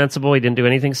very sensible. He didn't do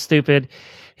anything stupid.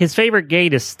 His favorite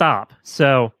gait is stop,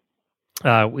 so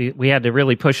we had to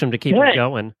really push him to keep him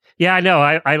going. Yeah, I know.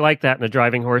 I like that in a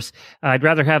driving horse. I'd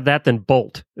rather have that than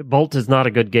bolt. Bolt is not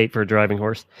a good gait for a driving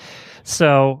horse.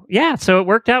 So, yeah, so it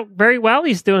worked out very well.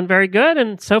 He's doing very good,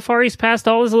 and so far he's passed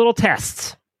all his little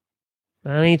tests.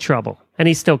 Not any trouble. And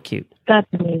he's still cute. That's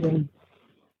amazing.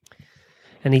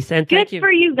 And he said, "Good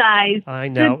for you guys." I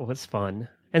know. It was fun.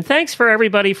 And thanks for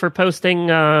everybody for posting,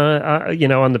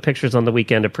 on the pictures on the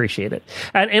weekend. Appreciate it.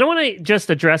 And I want to just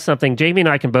address something. Jamie and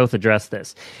I can both address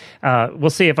this. We'll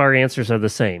see if our answers are the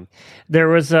same. There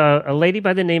was a lady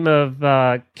by the name of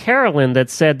Carolyn that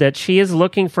said that she is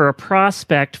looking for a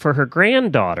prospect for her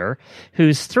granddaughter,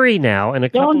 who's 3 now, in a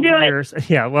couple of years.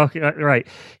 Yeah, well, right.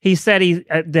 He said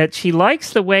that she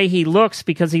likes the way he looks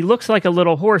because he looks like a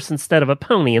little horse instead of a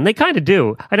pony. And they kind of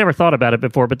do. I never thought about it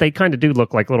before, but they kind of do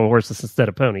look like little horses instead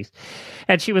of ponies.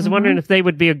 And she was wondering if they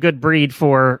would be a good breed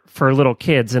for little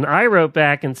kids. And I wrote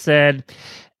back and said,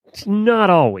 not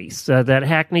always. That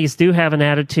Hackneys do have an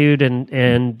attitude,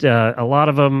 and a lot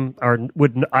of them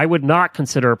I would not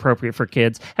consider appropriate for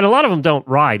kids. And a lot of them don't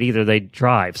ride either; they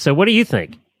drive. So, what do you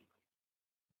think?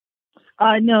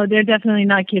 No, they're definitely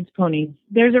not kids' ponies.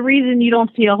 There's a reason you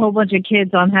don't see a whole bunch of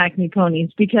kids on Hackney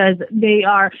ponies, because they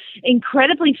are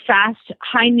incredibly fast,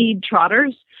 high-need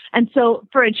trotters. And so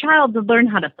for a child to learn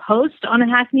how to post on a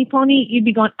Hackney pony, you'd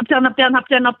be going up, down, up, down, up,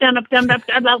 down, up, down, up, down, up,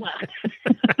 down, up.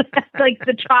 That's like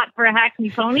the trot for a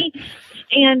Hackney pony.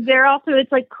 And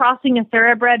it's like crossing a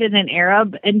thoroughbred and an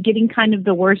Arab and getting kind of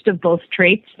the worst of both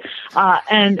traits,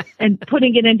 and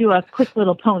putting it into a quick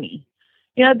little pony.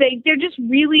 They're just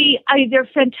really, they're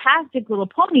fantastic little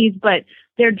ponies, but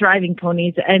they're driving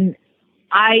ponies. And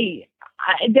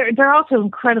they're also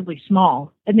incredibly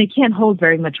small, and they can't hold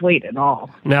very much weight at all.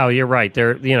 No, you're right.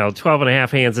 They're 12 and a half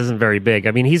hands isn't very big.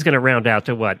 I mean, he's going to round out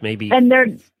to what, maybe, and they're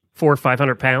 400 or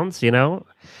 500 pounds,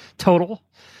 total.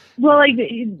 Well, like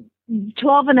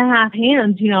 12 and a half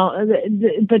hands,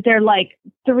 but they're like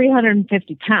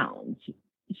 350 pounds.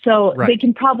 So They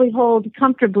can probably hold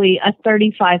comfortably a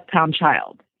 35-pound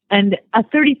child, and a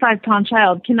 35-pound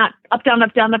child cannot up, down,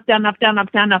 up, down, up, down, up, down,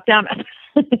 up, down, up, down.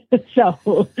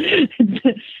 So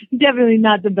definitely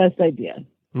not the best idea.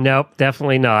 Nope,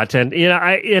 definitely not. And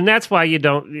and that's why you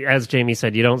don't, as Jamie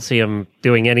said, you don't see them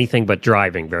doing anything but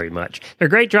driving very much. They're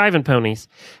great driving ponies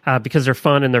because they're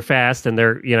fun and they're fast and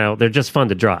they're just fun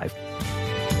to drive.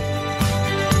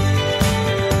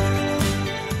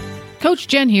 Coach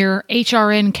Jen here,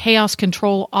 HRN Chaos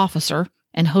Control Officer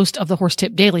and host of the Horse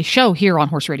Tip Daily Show here on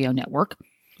Horse Radio Network.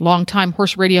 Longtime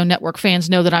Horse Radio Network fans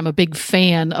know that I'm a big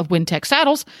fan of Wintec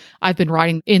saddles. I've been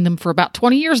riding in them for about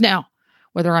 20 years now.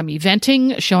 Whether I'm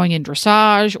eventing, showing in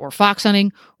dressage, or fox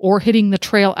hunting, or hitting the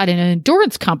trail at an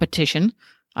endurance competition,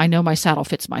 I know my saddle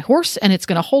fits my horse and it's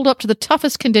going to hold up to the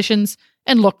toughest conditions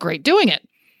and look great doing it.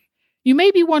 You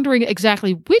may be wondering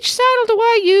exactly which saddle do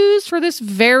I use for this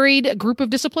varied group of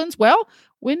disciplines? Well,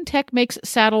 Wintec makes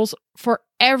saddles for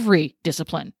every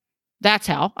discipline. That's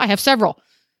how. I have several.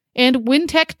 And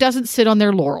Wintec doesn't sit on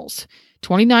their laurels.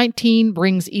 2019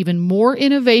 brings even more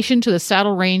innovation to the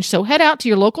saddle range, so head out to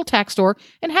your local tack store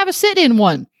and have a sit-in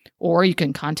one. Or you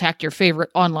can contact your favorite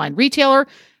online retailer,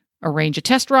 arrange a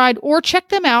test ride, or check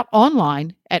them out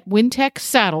online at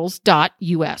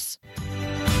wintecsaddles.us.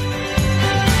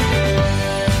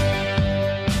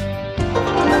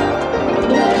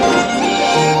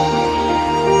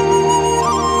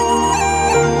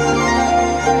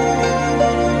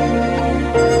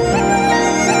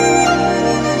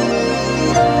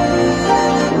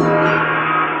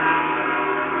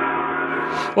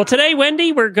 Well, today,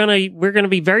 Wendy, we're gonna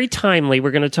be very timely.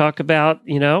 We're gonna talk about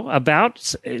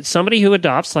somebody who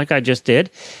adopts, like I just did,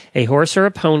 a horse or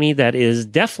a pony that is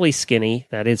definitely skinny.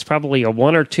 That is probably a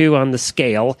 1 or 2 on the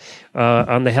scale,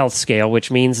 on the health scale, which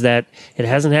means that it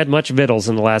hasn't had much victuals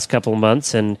in the last couple of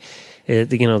months, and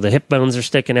the hip bones are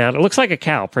sticking out. It looks like a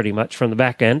cow, pretty much, from the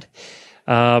back end.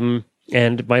 And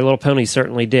my little pony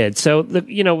certainly did. So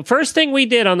first thing we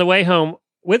did on the way home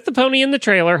with the pony in the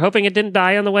trailer, hoping it didn't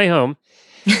die on the way home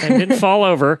and didn't fall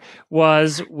over,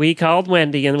 was we called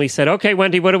Wendy and we said, okay,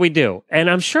 Wendy, what do we do? And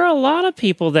I'm sure a lot of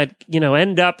people that,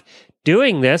 end up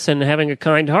doing this and having a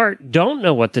kind heart don't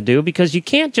know what to do, because you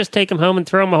can't just take them home and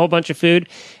throw them a whole bunch of food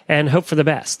and hope for the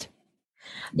best.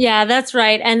 Yeah, that's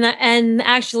right. And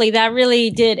actually that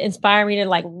really did inspire me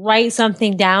to write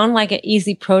something down, like an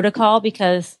easy protocol,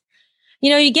 because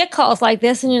you get calls like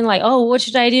this and you're like, oh, what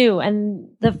should I do? And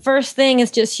the first thing is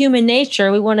just human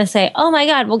nature. We want to say, oh my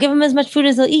God, we'll give them as much food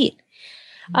as they'll eat.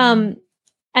 And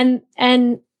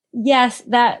yes,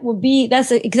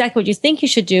 that's exactly what you think you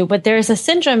should do. But there's a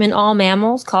syndrome in all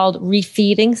mammals called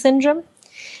refeeding syndrome.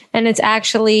 And it's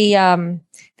actually,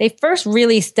 they first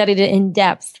really studied it in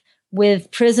depth with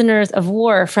prisoners of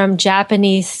war from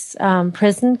Japanese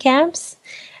prison camps.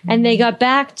 And they got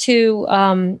back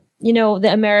to,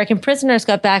 the American prisoners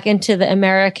got back into the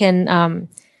American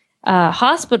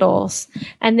hospitals,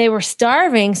 and they were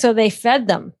starving, so they fed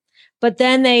them. But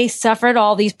then they suffered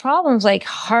all these problems like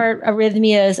heart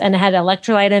arrhythmias and had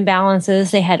electrolyte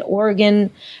imbalances. They had organ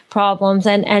problems,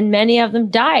 and many of them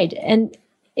died. And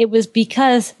it was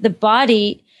because the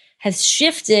body has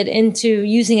shifted into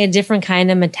using a different kind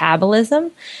of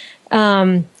metabolism.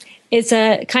 It's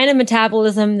a kind of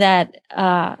metabolism that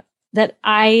I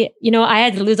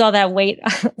had to lose all that weight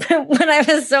when I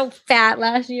was so fat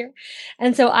last year.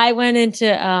 And so I went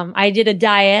into, I did a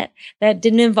diet that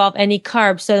didn't involve any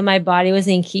carbs. So my body was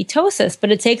in ketosis,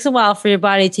 but it takes a while for your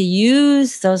body to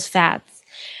use those fats.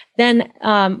 Then,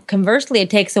 conversely, it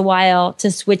takes a while to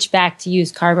switch back to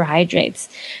use carbohydrates.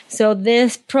 So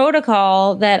this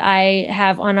protocol that I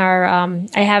have on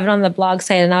I have it on the blog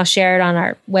site, and I'll share it on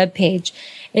our webpage,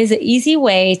 is an easy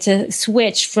way to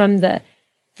switch from the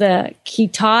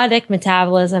ketotic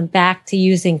metabolism back to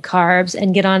using carbs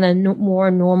and get on a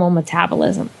more normal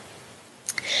metabolism.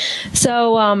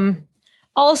 So,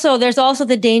 there's also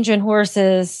the danger in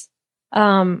horses,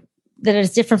 that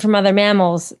is different from other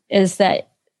mammals, is that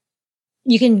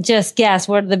you can just guess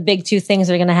what are the big 2 things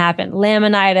that are going to happen: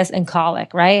 laminitis and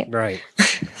colic, right? Right.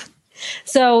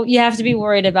 So you have to be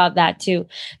worried about that too.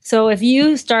 So if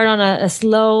you start on a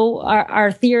slow,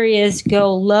 our theory is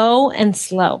go low and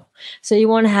slow. So you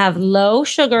want to have low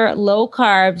sugar, low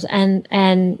carbs,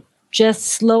 and just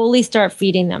slowly start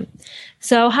feeding them.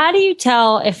 So how do you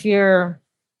tell if you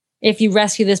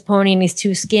rescue this pony and he's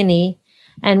too skinny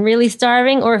and really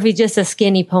starving, or if he's just a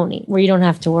skinny pony where you don't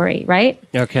have to worry, right?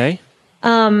 Okay.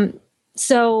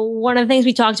 So one of the things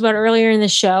we talked about earlier in the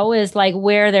show is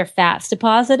where their fat's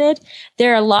deposited.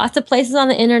 There are lots of places on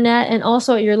the internet and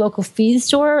also at your local feed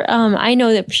store. I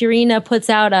know that Purina puts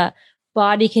out a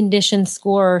body condition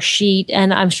score sheet,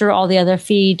 and I'm sure all the other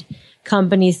feed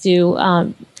companies do.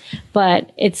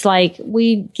 But it's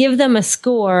we give them a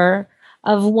score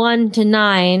of 1 to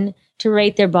 9 to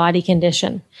rate their body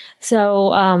condition.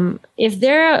 So if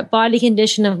they're a body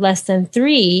condition of less than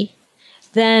 3,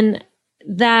 then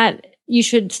that you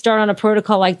should start on a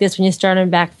protocol like this when you start on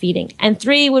back feeding. And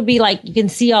 3 would be like, you can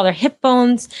see all their hip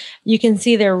bones, you can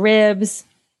see their ribs.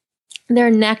 Their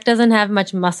neck doesn't have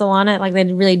much muscle on it. Like they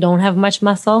really don't have much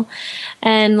muscle.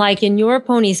 And like in your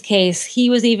pony's case, he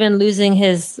was even losing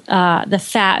his, the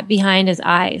fat behind his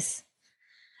eyes.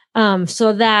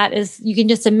 So that is, you can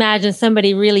just imagine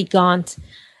somebody really gaunt.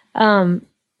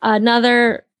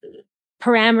 Another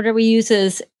parameter we use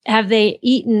is, have they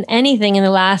eaten anything in the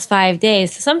last 5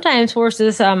 days? Sometimes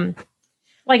horses,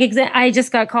 I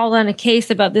just got called on a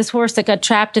case about this horse that got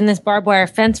trapped in this barbed wire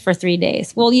fence for 3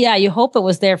 days. Well, yeah, you hope it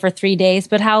was there for 3 days,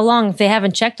 but how long? If they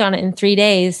haven't checked on it in 3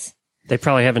 days. They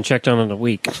probably haven't checked on it in a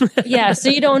week. Yeah, so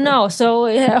you don't know. So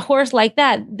a horse like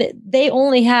that, they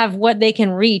only have what they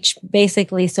can reach,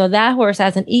 basically. So that horse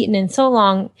hasn't eaten in so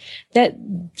long that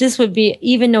this would be,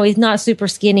 even though he's not super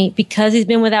skinny, because he's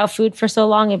been without food for so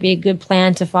long, it'd be a good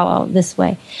plan to follow this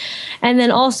way. And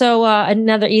then also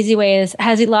another easy way is,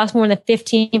 has he lost more than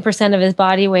 15% of his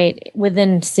body weight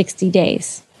within 60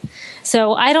 days?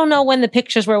 So I don't know when the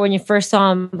pictures were when you first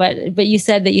saw him, but you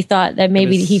said that you thought that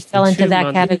maybe he fell into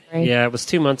that category. Yeah, it was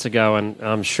 2 months ago, and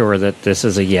I'm sure that this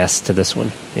is a yes to this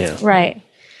one. Yeah. Right.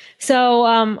 So,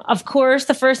 of course,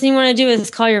 the first thing you want to do is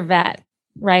call your vet,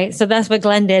 right? So that's what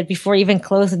Glenn did before he even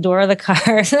closed the door of the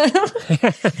car.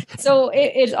 So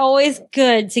it's always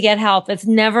good to get help. It's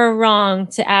never wrong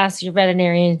to ask your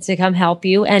veterinarian to come help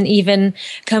you and even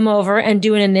come over and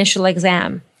do an initial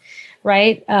exam.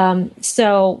 Right?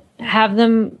 So have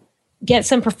them get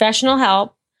some professional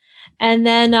help. And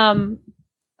then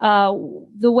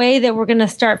the way that we're going to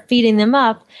start feeding them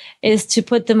up is to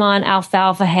put them on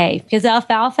alfalfa hay, because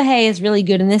alfalfa hay is really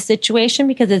good in this situation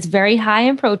because it's very high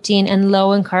in protein and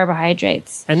low in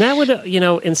carbohydrates. And that would,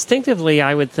 instinctively,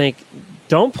 I would think,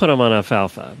 don't put them on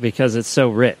alfalfa because it's so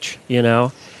rich,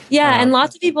 Yeah, and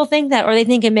lots of people think that, or they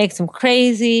think it makes them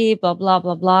crazy, blah, blah,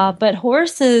 blah, blah. But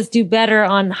horses do better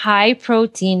on high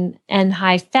protein and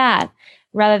high fat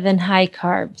rather than high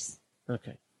carbs.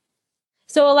 Okay.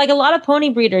 So like a lot of pony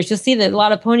breeders, you'll see that a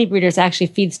lot of pony breeders actually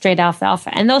feed straight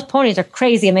alfalfa. And those ponies are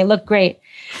crazy and they look great.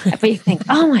 But you think,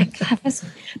 oh my God.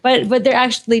 But they're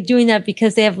actually doing that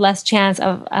because they have less chance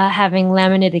of having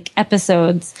laminitic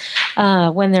episodes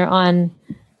when they're on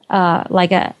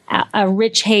like a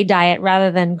rich hay diet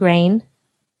rather than grain.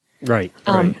 Right.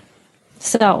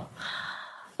 So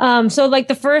like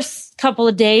the first couple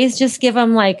of days, just give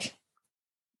them like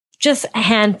just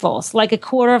handfuls, like a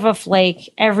quarter of a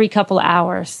flake every couple of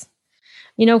hours,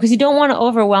 because you don't want to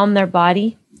overwhelm their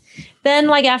body. Then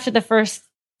like after the first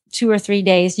 2 or 3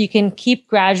 days, you can keep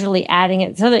gradually adding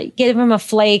it. So that give them a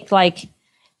flake like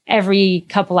every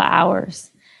couple of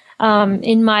hours.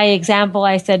 In my example,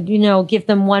 I said, give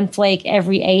them 1 flake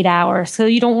every 8 hours. So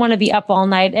you don't want to be up all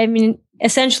night. I mean,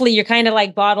 essentially, you're kind of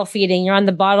like bottle feeding. You're on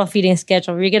the bottle feeding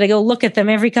schedule. You're going to go look at them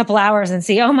every couple hours and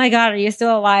see, oh my God, are you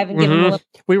still alive? And give them a little.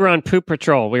 We were on poop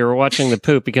patrol. We were watching the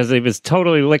poop because it was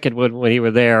totally liquid when you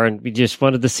were there. And we just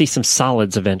wanted to see some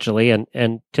solids eventually.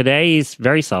 And today he's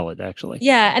very solid, actually.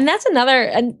 Yeah. And that's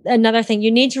another thing. You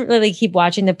need to really keep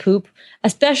watching the poop,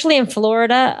 especially in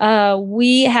Florida.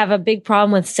 We have a big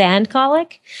problem with sand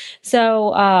colic.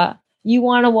 So, you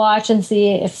want to watch and see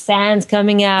if sand's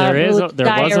coming out. There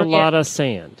was a lot of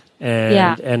sand.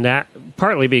 And that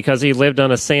partly because he lived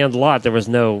on a sand lot, there was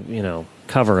no,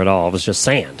 cover at all. It was just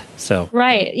sand. So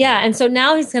right. Yeah. And so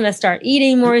now he's going to start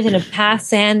eating more. He's going to pass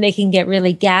sand. They can get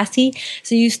really gassy.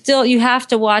 So you have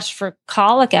to watch for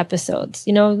colic episodes.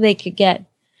 They could get,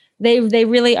 they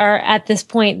really are at this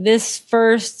point. This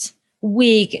first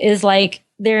week is like,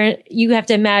 you have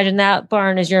to imagine that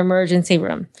barn is your emergency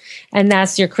room, and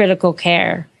that's your critical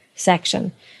care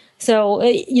section. So,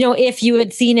 if you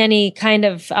had seen any kind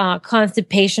of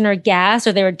constipation or gas,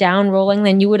 or they were down rolling,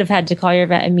 then you would have had to call your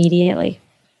vet immediately.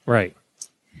 Right.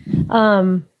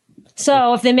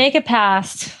 So if they make it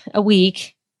past a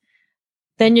week,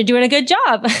 then you're doing a good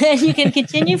job, and you can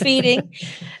continue feeding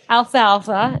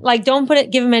alfalfa. Like, don't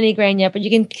give them any grain yet, but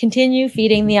you can continue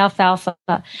feeding the alfalfa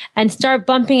and start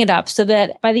bumping it up so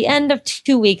that by the end of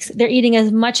 2 weeks, they're eating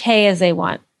as much hay as they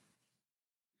want.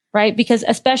 Right? Because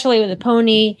especially with a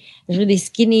pony, it's really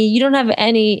skinny. You don't have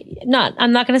any,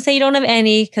 I'm not going to say you don't have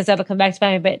any because that'll come back to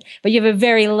bite me, but you have a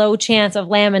very low chance of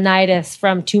laminitis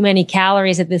from too many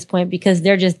calories at this point because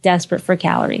they're just desperate for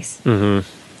calories. Mm-hmm.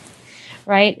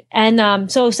 Right.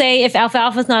 And so say if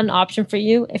alfalfa is not an option for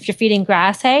you, if you're feeding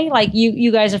grass hay, like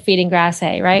you guys are feeding grass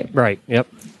hay, right? Right. Yep.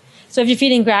 So if you're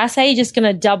feeding grass hay, you're just going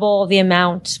to double the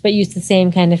amount, but use the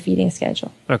same kind of feeding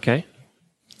schedule. Okay.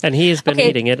 And he has been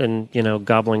eating it and,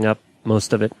 gobbling up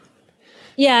most of it.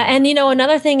 Yeah. And,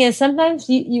 another thing is sometimes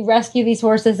you rescue these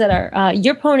horses that are,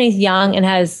 your pony's young and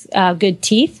has good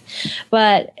teeth.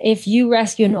 But if you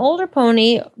rescue an older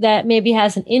pony that maybe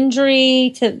has an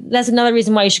injury, that's another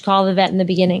reason why you should call the vet in the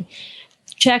beginning.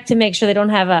 Check to make sure they don't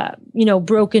have a,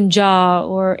 broken jaw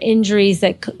or injuries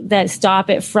that stop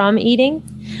it from eating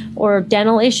or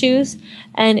dental issues.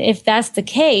 And if that's the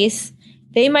case,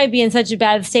 they might be in such a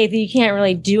bad state that you can't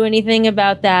really do anything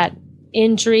about that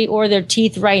injury or their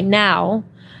teeth right now.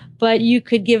 But you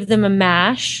could give them a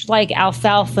mash, like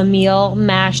alfalfa meal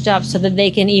mashed up so that they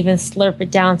can even slurp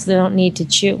it down so they don't need to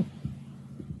chew.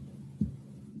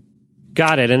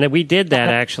 Got it. And then we did that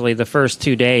actually the first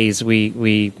 2 days.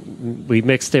 We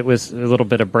mixed it with a little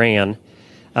bit of bran.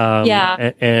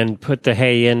 And put the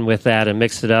hay in with that and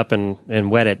mixed it up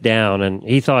and wet it down. And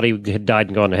he thought he had died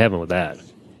and gone to heaven with that.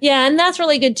 Yeah, and that's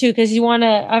really good too, because you want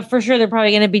to, for sure, they're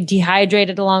probably going to be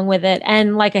dehydrated along with it.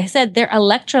 And like I said, their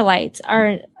electrolytes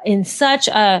are in such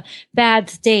a bad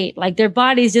state. Like their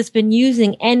body's just been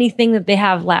using anything that they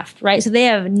have left, right? So they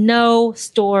have no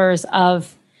stores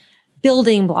of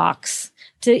building blocks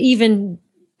to even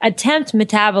attempt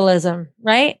metabolism,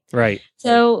 right? Right.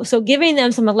 So giving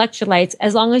them some electrolytes,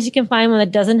 as long as you can find one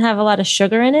that doesn't have a lot of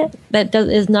sugar in it,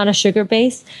 is not a sugar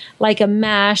base, like a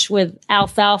mash with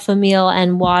alfalfa meal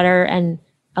and water and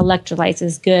electrolytes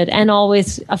is good. And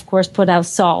always, of course, put out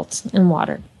salt and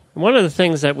water. One of the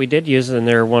things that we did use, and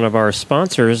they're one of our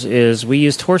sponsors, is we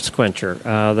used Horse Quencher,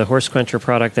 the Horse Quencher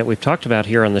product that we've talked about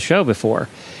here on the show before.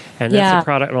 And that's a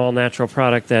product, an all-natural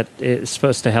product that is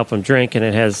supposed to help them drink, and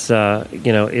it has,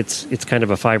 it's kind of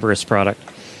a fibrous product.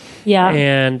 Yeah.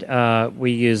 And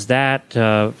we used that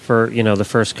for, the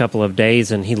first couple of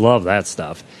days, and he loved that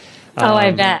stuff.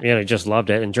 I bet. He just loved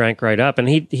it and drank right up. And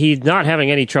he's not having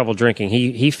any trouble drinking.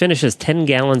 He finishes 10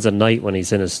 gallons a night when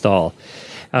he's in his stall,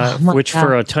 which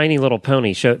for a tiny little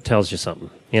pony tells you something,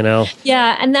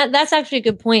 Yeah, and that's actually a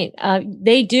good point.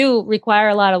 They do require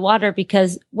a lot of water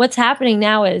because what's happening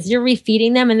now is you're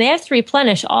refeeding them and they have to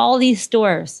replenish all these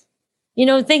stores.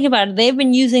 Think about it. They've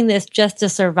been using this just to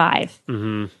survive.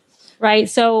 Mm-hmm. Right.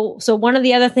 So one of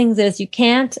the other things is you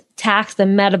can't tax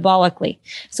them metabolically.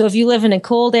 So if you live in a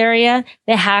cold area,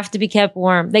 they have to be kept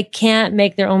warm. They can't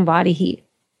make their own body heat.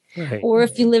 Right. Or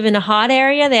if you live in a hot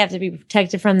area, they have to be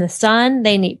protected from the sun.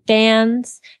 They need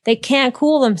fans. They can't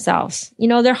cool themselves.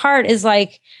 Their heart is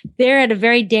they're at a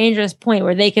very dangerous point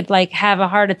where they could have a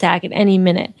heart attack at any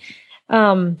minute.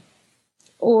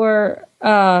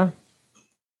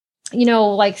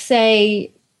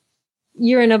 Say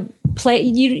you're in a place,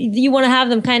 you want to have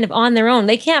them kind of on their own.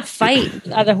 They can't fight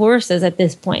other horses at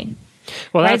this point.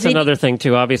 Well, that's another thing,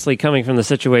 too. Obviously, coming from the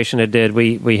situation it did,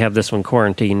 we have this one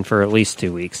quarantined for at least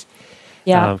 2 weeks.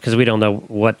 Yeah. Because we don't know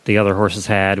what the other horses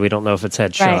had. We don't know if it's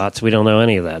had shots. We don't know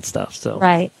any of that stuff. So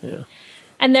right. Yeah.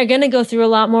 And they're going to go through a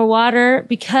lot more water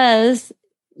because,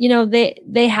 they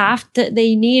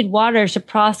need water to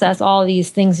process all these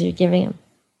things you're giving them.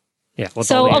 Yeah.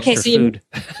 So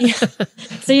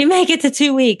you make it to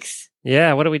 2 weeks.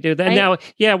 Yeah, what do we do then? Right?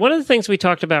 Now, one of the things we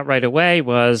talked about right away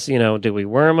was, do we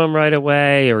worm them right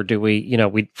away, or do we,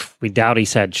 we doubt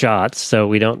he's had shots, so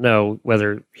we don't know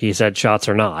whether he's had shots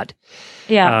or not.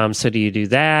 Yeah. So do you do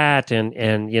that? And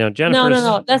Jennifer.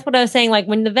 No. That's what I was saying.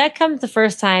 When the vet comes the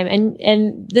first time,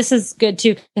 and this is good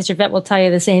too, because your vet will tell you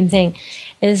the same thing,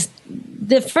 is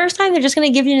the first time they're just going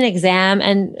to give you an exam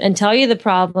and tell you the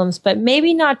problems, but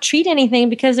maybe not treat anything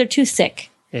because they're too sick.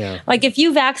 Yeah. If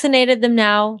you vaccinated them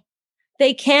now,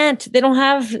 they don't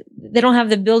have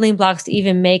the building blocks to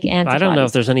even make antibodies. I don't know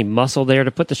if there's any muscle there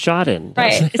to put the shot in.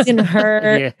 Right. It's going to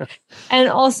hurt. Yeah. And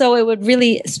also it would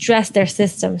really stress their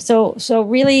system. So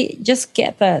really just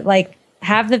get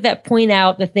have the vet point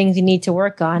out the things you need to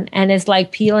work on. And it's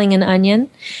like peeling an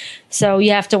onion. So you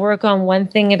have to work on one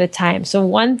thing at a time. So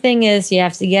one thing is you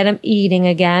have to get him eating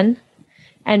again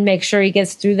and make sure he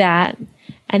gets through that.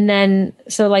 And then,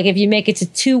 if you make it to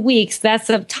 2 weeks, that's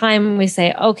the time when we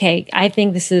say, okay, I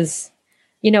think this is,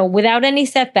 without any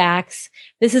setbacks,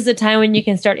 this is the time when you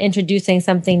can start introducing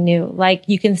something new.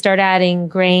 You can start adding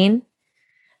grain.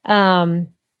 And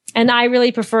I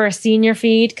really prefer a senior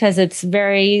feed because it's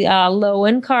very low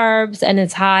in carbs and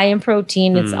it's high in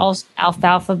protein. It's also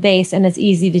alfalfa based and it's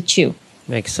easy to chew.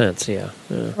 Makes sense, yeah.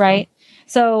 Right?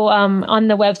 So on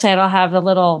the website, I'll have a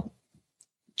little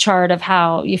chart of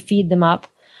how you feed them up.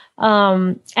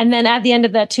 And then at the end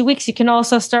of that 2 weeks, you can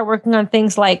also start working on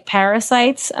things like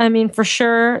parasites. I mean, for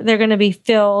sure, they're going to be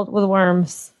filled with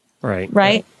worms.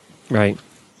 Right.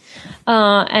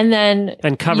 And then...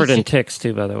 And covered in ticks,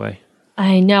 too, by the way.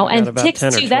 I know. And ticks,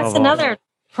 too. That's another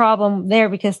problem there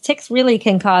because ticks really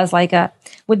can cause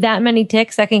with that many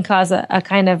ticks, that can cause a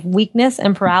kind of weakness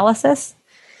and paralysis.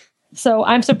 So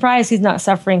I'm surprised he's not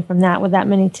suffering from that with that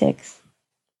many ticks.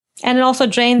 And it also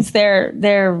drains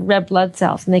their red blood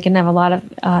cells, and they can have a lot of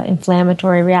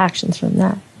inflammatory reactions from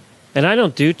that. And I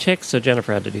don't do ticks, so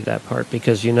Jennifer had to do that part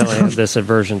because, I have this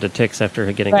aversion to ticks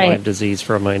after getting Lyme disease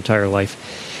for my entire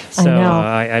life. So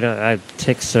I don't.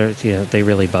 Ticks are, they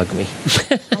really bug me.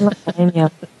 I'm not blaming you.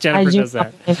 Jennifer does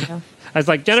that. I was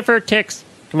like, Jennifer, ticks,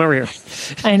 come over here.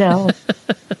 I know.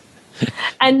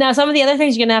 And now some of the other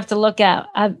things you're going to have to look at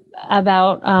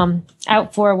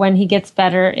out for when he gets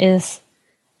better is,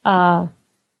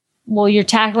 you're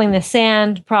tackling the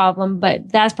sand problem, but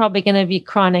that's probably going to be a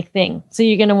chronic thing. So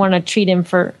you're going to want to treat him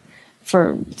for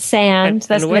sand.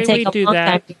 That's going to take a long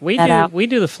time to get that out. We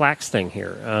do the flax thing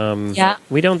here.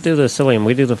 We don't do the psyllium.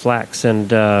 We do the flax,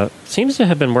 and seems to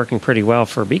have been working pretty well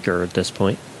for Beaker at this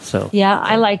point. So yeah,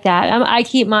 I like that. I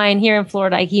keep mine here in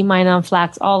Florida. I keep mine on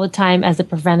flax all the time as a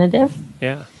preventative.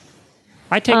 Yeah,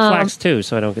 I take flax too,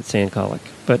 so I don't get sand colic.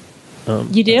 But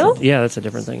you do? That's a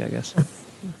different thing, I guess.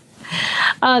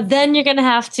 Then you're going to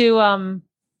have to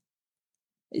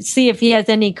see if he has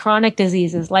any chronic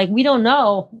diseases. Like, we don't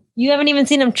know. You haven't even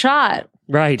seen him trot.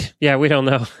 Right. Yeah, we don't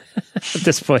know at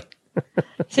this point.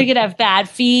 So he could have bad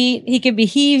feet. He could be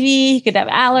heavy. He could have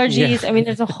allergies. Yeah. I mean,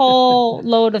 there's a whole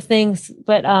load of things,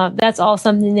 but that's all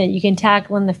something that you can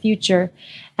tackle in the future.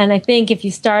 And I think if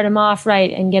you start him off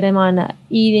right and get him on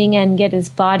eating and get his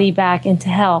body back into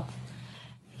health,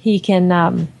 he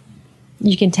can,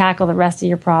 you can tackle the rest of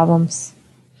your problems.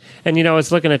 And, I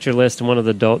was looking at your list, and one of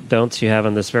the don'ts you have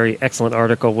on this very excellent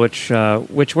article, which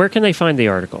where can they find the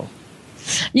article?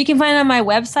 You can find it on my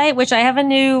website, which I have a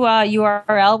new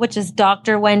URL, which is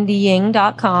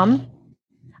drwendyying.com.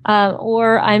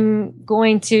 Or I'm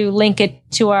going to link it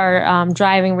to our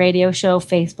driving radio show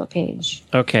Facebook page.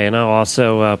 Okay, and I'll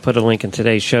also put a link in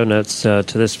today's show notes to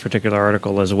this particular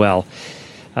article as well.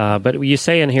 But you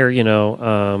say in here,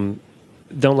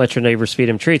 don't let your neighbors feed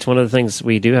him treats. One of the things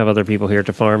we do have other people here at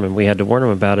the farm, and we had to warn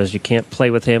them about, is you can't play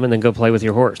with him and then go play with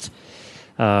your horse.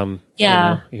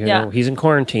 He's in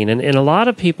quarantine. And a lot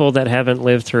of people that haven't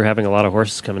lived through having a lot of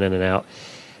horses coming in and out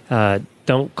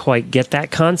don't quite get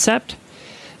that concept.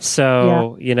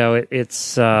 So,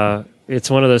 it's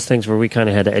one of those things where we kind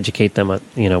of had to educate them on,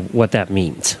 what that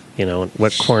means,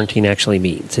 what quarantine actually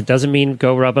means. It doesn't mean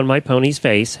go rub on my pony's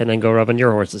face and then go rub on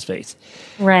your horse's face.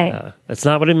 Right. That's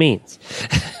not what it means.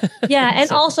 Yeah. And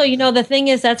also, the thing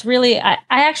is, that's really, I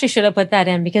actually should have put that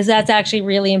in because that's actually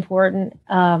really important.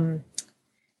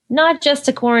 Not just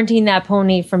to quarantine that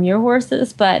pony from your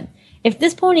horses, but if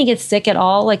this pony gets sick at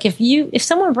all, like if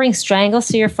someone brings strangles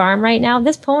to your farm right now,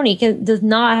 this pony does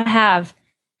not have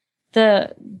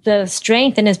the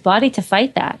strength in his body to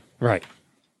fight that. Right.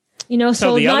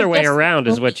 So the other way around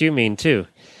is what you mean too.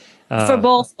 For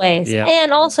both ways. Yeah.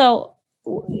 And also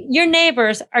your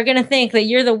neighbors are going to think that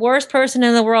you're the worst person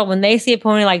in the world when they see a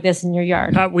pony like this in your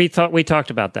yard. We talked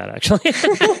about that actually.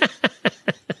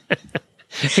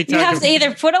 You have to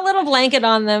either put a little blanket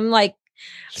on them,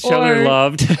 show they're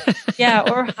loved.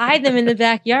 Or hide them in the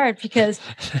backyard because,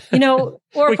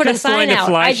 or we put a sign out.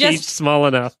 Fly sheet small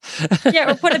enough.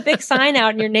 Or put a big sign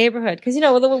out in your neighborhood. Because,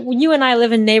 you and I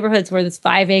live in neighborhoods where there's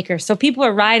 5 acres. So people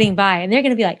are riding by and they're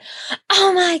going to be like,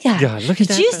 oh my God, look at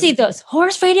did you see those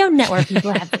Horse Radio Network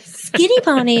people have this skinny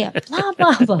pony, blah,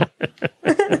 blah, blah.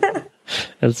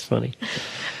 That's funny.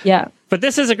 Yeah. But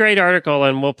this is a great article,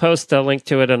 and we'll post a link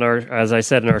to it as I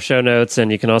said, in our show notes, and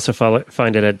you can also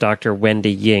find it at Dr.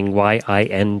 Wendy Ying,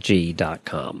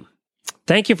 YING.com.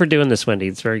 Thank you for doing this, Wendy.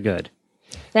 It's very good.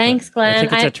 Thanks, Glenn.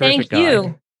 Thank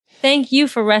you. Thank you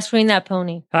for rescuing that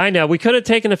pony. I know. We could have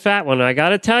taken a fat one. I got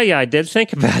to tell you, I did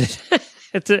think about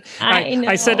it.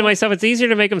 I said to myself, it's easier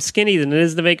to make them skinny than it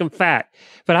is to make them fat.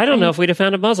 But I don't know if we'd have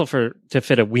found a muzzle to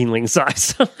fit a weanling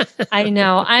size. I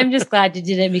know. I'm just glad you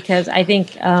did it because I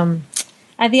think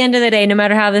at the end of the day, no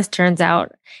matter how this turns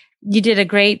out, you did a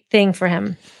great thing for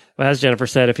him. Well, as Jennifer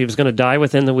said, if he was going to die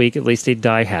within the week, at least he'd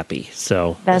die happy.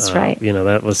 So that's right.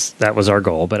 That was our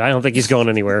goal. But I don't think he's going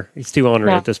anywhere. He's too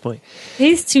ornery at this point.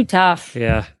 He's too tough.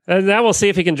 Yeah. And now we'll see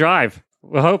if he can drive.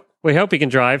 We hope he can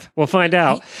drive. We'll find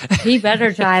out. He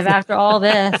better drive after all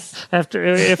this.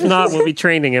 If not, we'll be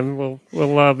training him.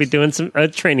 We'll be doing a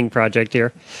training project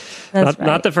here. That's right.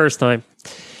 Not the first time.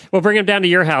 We'll bring him down to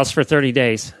your house for 30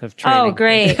 days of training. Oh,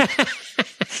 great.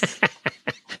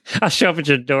 I'll show up at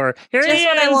your door. Here he is. Just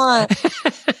what I want.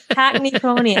 Hackney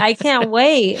pony. I can't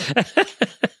wait.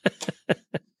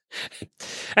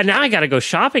 And now I got to go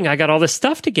shopping. I got all this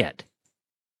stuff to get.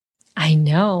 I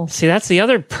know. See, that's the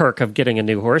other perk of getting a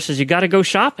new horse is you got to go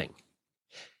shopping.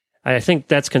 I think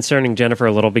that's concerning Jennifer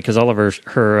a little because all of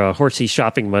her horsey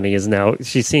shopping money is now,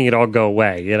 she's seeing it all go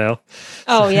away, you know?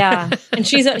 Oh, yeah. And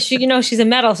she's a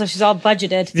medal, so she's all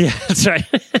budgeted. Yeah, that's right.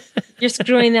 You're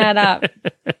screwing that up.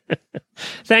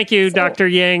 Thank you, Dr.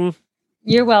 Ying.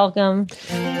 You're welcome.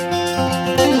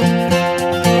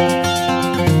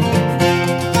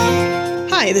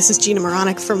 Hi, this is Gina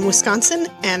Moronic from Wisconsin,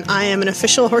 and I am an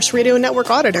official Horse Radio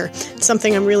Network auditor. It's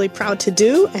something I'm really proud to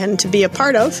do and to be a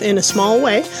part of in a small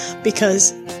way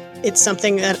because it's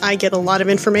something that I get a lot of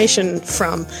information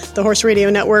from. The Horse Radio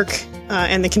Network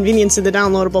and the convenience of the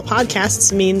downloadable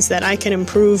podcasts means that I can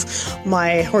improve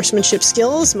my horsemanship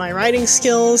skills, my riding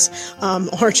skills,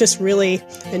 or just really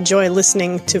enjoy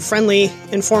listening to friendly,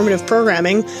 informative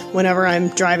programming whenever I'm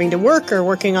driving to work or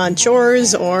working on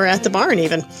chores or at the barn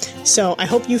even. So I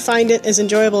hope you find it as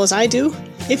enjoyable as I do.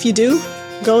 If you do,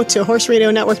 go to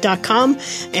horseradionetwork.com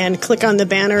and click on the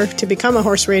banner to become a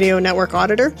Horse Radio Network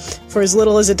auditor. For as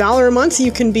little as $1 a month,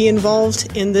 you can be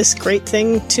involved in this great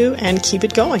thing too and keep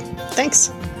it going. Thanks.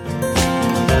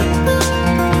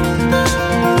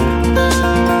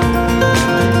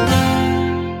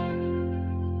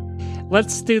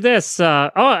 Let's do this.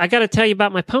 I got to tell you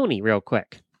about my pony real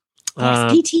quick.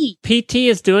 Yes, PT. PT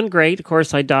is doing great. Of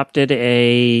course, I adopted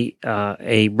a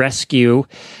rescue.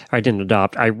 I didn't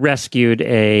adopt. I rescued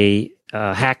a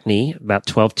Hackney, about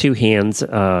 12 two hands,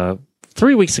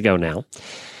 3 weeks ago now.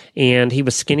 And he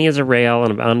was skinny as a rail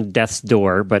and on death's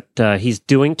door, but he's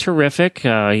doing terrific.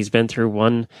 He's been through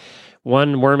one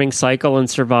worming cycle and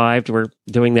survived. We're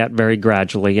doing that very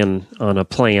gradually and on a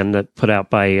plan that put out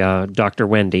by Dr.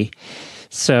 Wendy.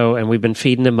 So, and we've been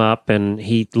feeding him up, and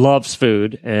he loves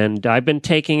food. And I've been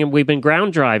taking him. We've been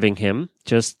ground driving him.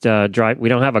 Just drive. We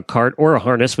don't have a cart or a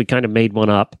harness. We kind of made one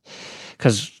up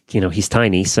because he's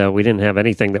tiny, so we didn't have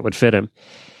anything that would fit him.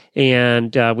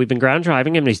 And we've been ground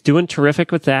driving him. And he's doing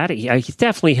terrific with that. He's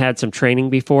definitely had some training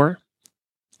before.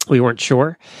 We weren't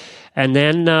sure. And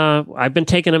then I've been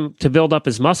taking him to build up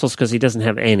his muscles because he doesn't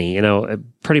have any.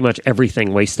 Pretty much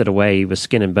everything wasted away with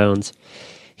skin and bones.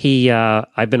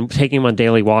 I've been taking him on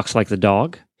daily walks like the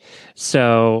dog.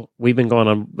 So we've been going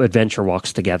on adventure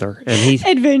walks together, and he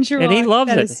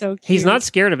loves it. So he's not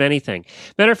scared of anything.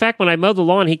 Matter of fact, when I mow the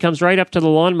lawn, he comes right up to the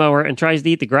lawnmower and tries to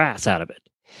eat the grass out of it.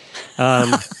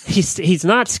 He's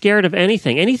not scared of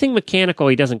anything mechanical.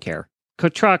 He doesn't care.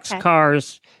 Trucks,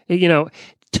 cars,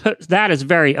 that is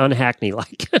very un-Hackney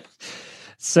like.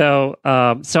 So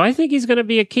I think he's going to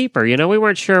be a keeper. We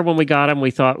weren't sure when we got him.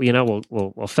 We thought,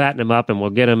 we'll fatten him up and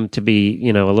we'll get him to be,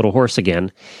 a little horse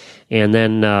again. And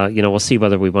then, we'll see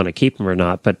whether we want to keep him or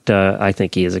not. But I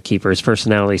think he is a keeper. His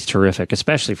personality is terrific,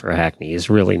 especially for a Hackney. He's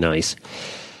really nice.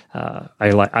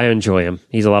 I enjoy him.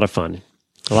 He's a lot of fun,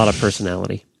 a lot of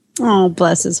personality. Oh,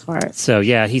 bless his heart. So,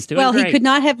 yeah, he's doing great. He could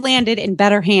not have landed in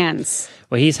better hands.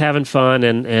 Well, he's having fun,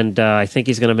 and I think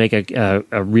he's going to make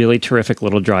a really terrific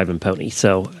little driving pony.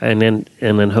 So, and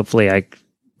then hopefully I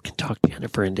can talk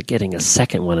Jennifer into getting a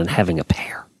second one and having a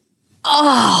pair.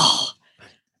 Oh,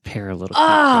 pair of little.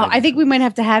 I think we might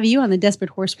have to have you on the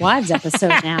Desperate Horse Wives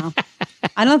episode now.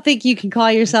 I don't think you can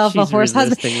call yourself a horse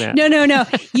husband. That. No.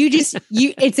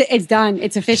 It's done.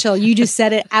 It's official. You just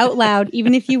said it out loud,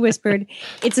 even if you whispered.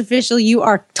 It's official. You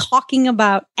are talking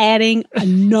about adding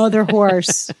another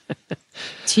horse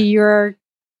to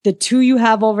the two you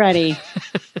have already.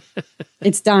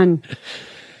 It's done.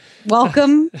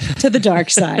 Welcome to the dark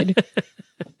side.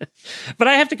 But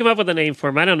I have to come up with a name for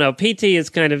him. I don't know. PT is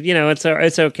kind of,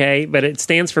 it's okay, but it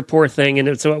stands for poor thing, and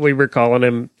it's what we were calling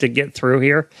him to get through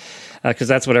here, because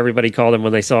that's what everybody called him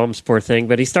when they saw him, poor thing.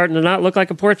 But he's starting to not look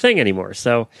like a poor thing anymore.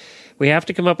 So we have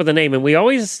to come up with a name, and we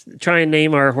always try and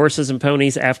name our horses and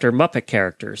ponies after Muppet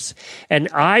characters. And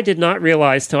I did not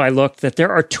realize till I looked that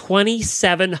there are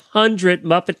 2,700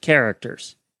 Muppet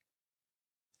characters.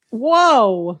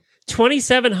 Whoa.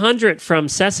 2,700 from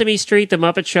Sesame Street, The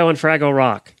Muppet Show, and Fraggle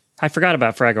Rock. I forgot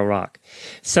about Fraggle Rock.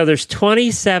 So there's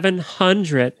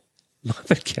 2,700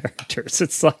 Muppet characters.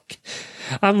 It's like,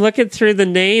 I'm looking through the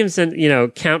names and,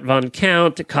 Count Von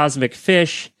Count, Cosmic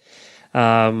Fish.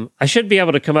 I should be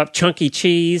able to come up, Chunky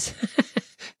Cheese.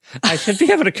 I should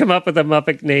be able to come up with a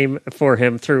Muppet name for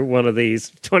him through one of these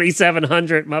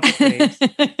 2,700 Muppet names.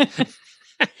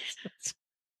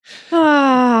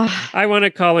 I want to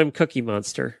call him Cookie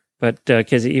Monster. But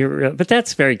but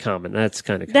that's very common. That's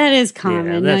kind of common. That is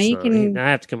common. I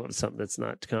have to come up with something that's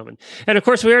not common. And of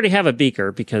course, we already have a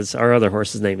Beaker because our other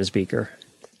horse's name is Beaker.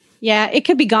 Yeah, it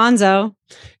could be Gonzo.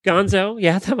 Gonzo,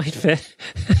 yeah, that might fit.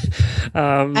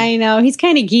 I know he's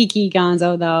kind of geeky,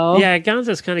 Gonzo, though. Yeah,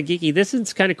 Gonzo's kind of geeky. This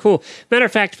is kind of cool. Matter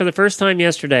of fact, for the first time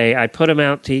yesterday, I put him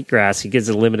out to eat grass. He gets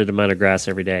a limited amount of grass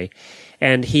every day.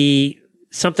 and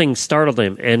something startled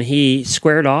him, and he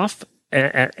squared off,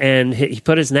 and he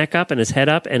put his neck up and his head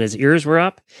up and his ears were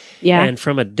up. Yeah. And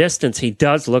from a distance, he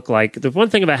does look like, the one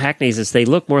thing about Hackneys is they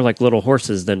look more like little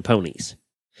horses than ponies.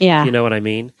 Yeah. You know what I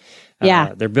mean?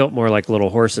 Yeah. They're built more like little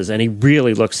horses, and he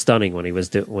really looked stunning when he was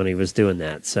doing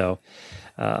that. So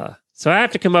I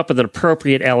have to come up with an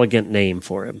appropriate, elegant name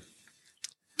for him.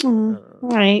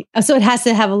 Right. So it has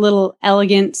to have a little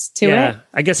elegance to it.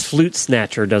 I guess Flute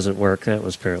Snatcher doesn't work. That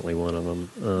was apparently one of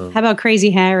them. How about Crazy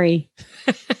Harry?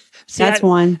 That's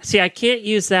one. See, I can't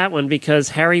use that one because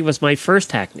Harry was my first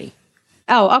Hackney.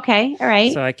 Oh, okay. All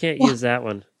right. So I can't use that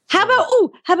one. How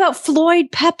about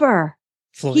Floyd Pepper?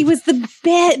 Floyd. He was the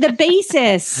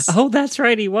bassist. Oh, that's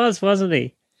right. He was, wasn't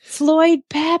he? Floyd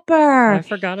Pepper. I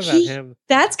forgot about him.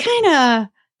 That's kind of,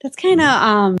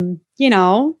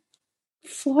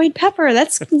 Floyd Pepper.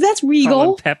 That's regal. Call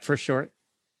him Pep for short.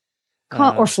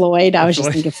 Or Floyd. I was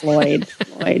just thinking Floyd.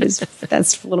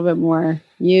 That's a little bit more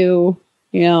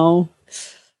Gonzo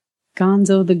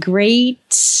the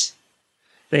Great.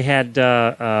 They had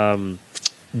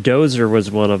Dozer was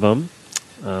one of them.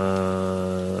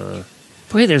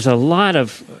 Boy, there's a lot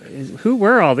of... Who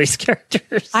were all these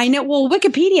characters? I know. Well,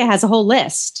 Wikipedia has a whole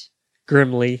list.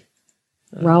 Grimly.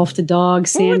 Ralph the dog,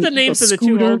 Sam. What were the names of the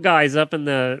two old guys up in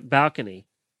the balcony?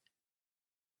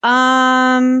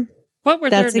 What were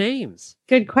their names?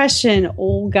 Good question.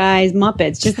 Old guys,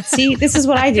 Muppets. Just see, this is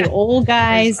what I do. Old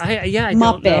guys, I Muppets.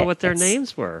 don't know what their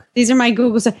names were. These are my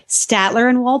Google stuff. Statler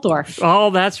and Waldorf.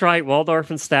 Oh, that's right. Waldorf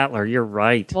and Statler. You're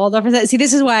right. Waldorf and see,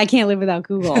 this is why I can't live without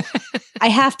Google. I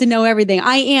have to know everything.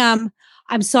 I'm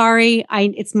sorry.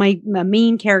 It's my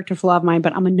main character flaw of mine,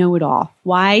 but I'm a know-it-all.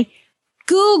 Why?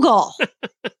 Google.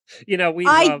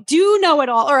 I do know it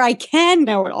all, or I can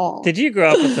know it all. Did you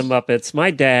grow up with the Muppets?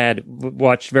 My dad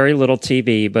watched very little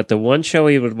TV, but the one show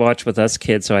he would watch with us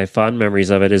kids, so I have fond memories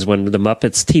of it, is when the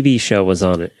Muppets TV show was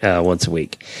on once a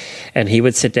week. And he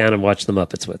would sit down and watch the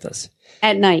Muppets with us.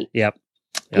 At night. Yep.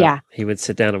 Yeah. He would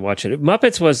sit down and watch it.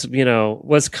 Muppets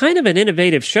was kind of an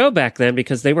innovative show back then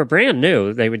because they were brand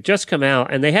new. They would just come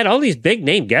out and they had all these big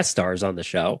name guest stars on the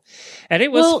show. And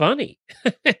it was funny.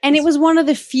 And it was one of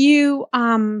the few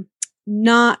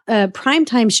not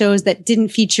primetime shows that didn't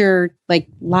feature like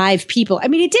live people. I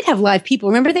mean, it did have live people.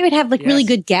 Remember they would have like really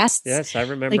good guests? Yes, I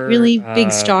remember. Like really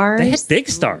big stars. They had big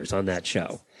stars on that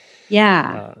show.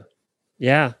 Yeah.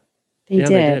 Yeah. They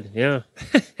did. Yeah.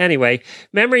 Anyway,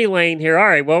 memory lane here. All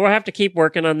right. Well, we'll have to keep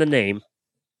working on the name.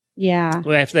 Yeah.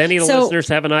 Well, if any of the listeners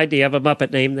have an idea of a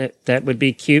Muppet name that would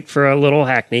be cute for a little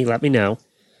Hackney, let me know.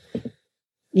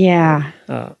 Yeah.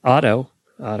 Otto.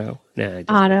 Nah, it doesn't look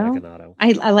like an Otto.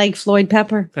 I like Floyd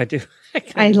Pepper. I do.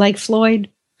 I like Floyd.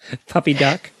 Puppy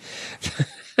Duck.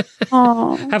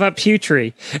 Oh. How about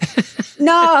Pewtree?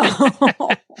 No.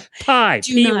 Pie.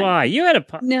 P-Y. You had a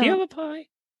pie. No. Do you have a pie?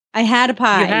 I had a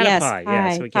pie. You had yes, a pie. pie.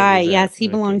 Yes, we can't pie. use that. Yes, he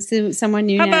belongs to someone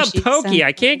new. How now. about Pokey?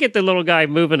 I can't get the little guy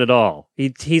moving at all.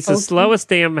 He's the slowest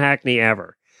damn Hackney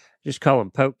ever. Just call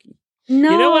him Pokey. No.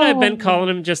 You know what I've been calling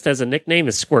him just as a nickname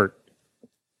is Squirt.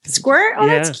 Squirt? Oh,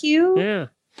 that's cute. Yeah.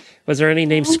 Was there any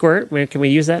name Squirt? Can we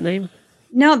use that name?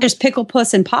 No, there's Pickle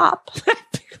Puss and Pop.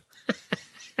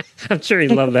 I'm sure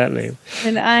he'd love that name.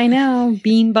 And I know.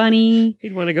 Bean Bunny.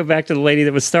 He'd want to go back to the lady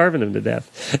that was starving him to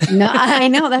death. No, I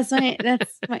know. That's my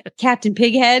Captain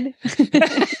Pighead.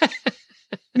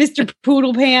 Mr.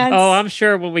 Poodle Pants. Oh, I'm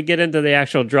sure when we get into the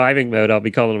actual driving mode, I'll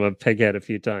be calling him a pighead a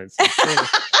few times.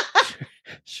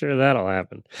 Sure, that'll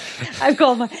happen. I've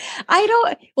called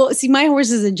my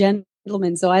horse is a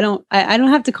gentleman, so I don't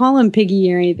have to call him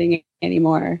Piggy or anything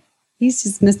anymore. He's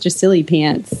just Mr. Silly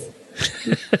Pants.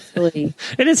 Silly.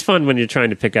 It is fun when you're trying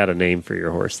to pick out a name for your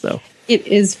horse, though. It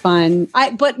is fun.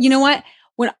 But you know what?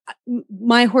 When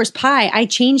my horse Pie, I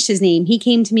changed his name. He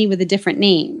came to me with a different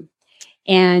name,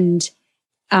 and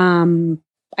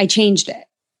I changed it.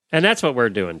 And that's what we're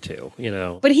doing too,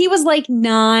 But he was like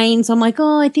 9, so I'm like,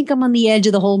 I think I'm on the edge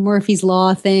of the whole Murphy's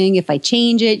Law thing. If I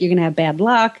change it, you're going to have bad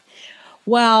luck.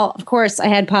 Well, of course, I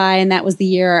had Pie, and that was the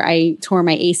year I tore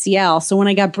my ACL. So when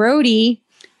I got Brody,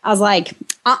 I was like,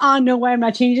 no way, I'm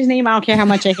not changing his name. I don't care how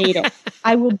much I hate it.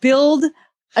 I will build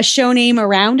a show name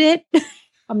around it.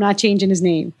 I'm not changing his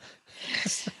name.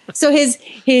 So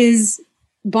his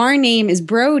barn name is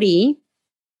Brody,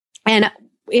 and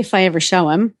if I ever show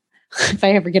him, if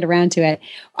I ever get around to it,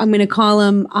 I'm going to call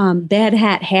him Bad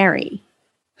Hat Harry,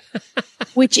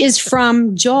 which is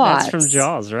from Jaws. That's from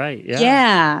Jaws, right? Yeah.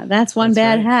 Yeah, that's one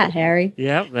bad hat, Harry.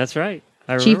 Yeah, that's right.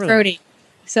 I remember Chief Brody.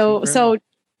 So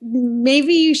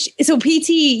maybe so PT,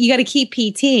 you got to keep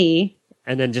PT,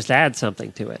 and then just add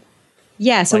something to it.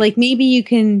 Yeah, so like maybe you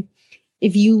can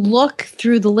if you look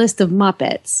through the list of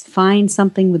Muppets, find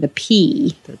something with a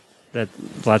P.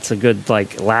 That's a good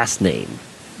last name.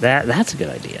 That's a good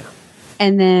idea.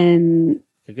 And then,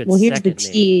 A good here's the second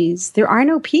T's. There are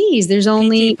no P's. There's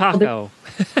only P.T. Paco.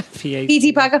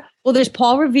 P.T. Paco. Well, there's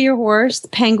Paul Revere horse,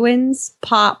 penguins,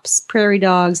 pops, prairie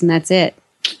dogs, and that's it.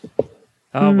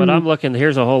 Oh, but I'm looking.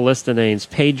 Here's a whole list of names.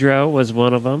 Pedro was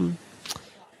one of them.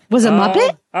 Was a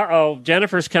Muppet? Uh-oh.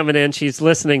 Jennifer's coming in. She's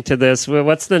listening to this. Well,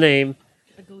 what's the name?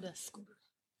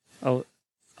 Oh,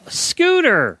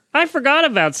 Scooter. I forgot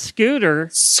about Scooter.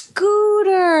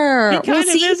 Scooter. He kind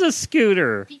of is a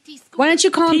scooter. Why don't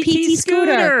you call him PT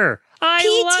Scooter?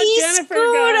 I love Jennifer.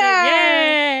 Got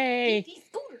it. Yay!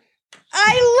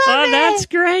 I love it. That's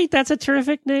great. That's a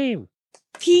terrific name.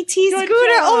 PT Scooter.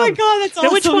 Oh my God, that's awesome.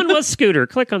 Now, which one was Scooter?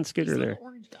 Click on Scooter there.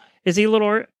 Is he a little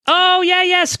orange? Oh,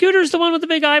 yeah. Scooter's the one with the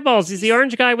big eyeballs. He's the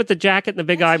orange guy with the jacket and the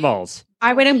big eyeballs.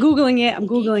 I'm Googling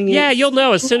it. Yeah, you'll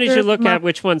know as soon as you look at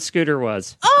which one Scooter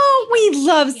was. Oh, we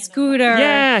love Scooter.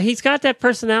 Yeah, he's got that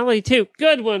personality too.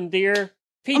 Good one, dear.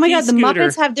 PT Oh my God, the Scooter.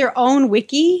 Muppets have their own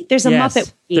wiki? There's a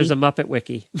Muppet wiki. There's a Muppet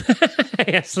wiki.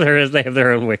 Yes, there is. They have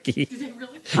their own wiki.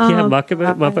 Yeah,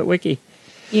 Muppet wiki.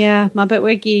 Yeah, Muppet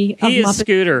wiki. He is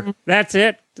Scooter. That's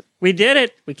it. We did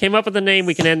it. We came up with a name.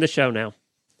 We can end the show now.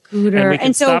 Scooter. And we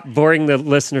can stop boring the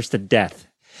listeners to death.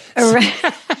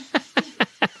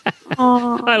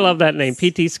 I love that name,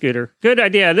 PT Scooter. Good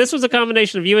idea. This was a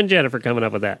combination of you and Jennifer coming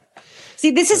up with that. See,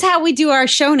 this is how we do our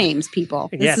show names, people.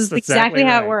 This is exactly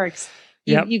how it works.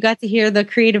 You got to hear the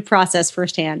creative process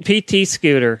firsthand. PT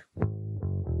Scooter.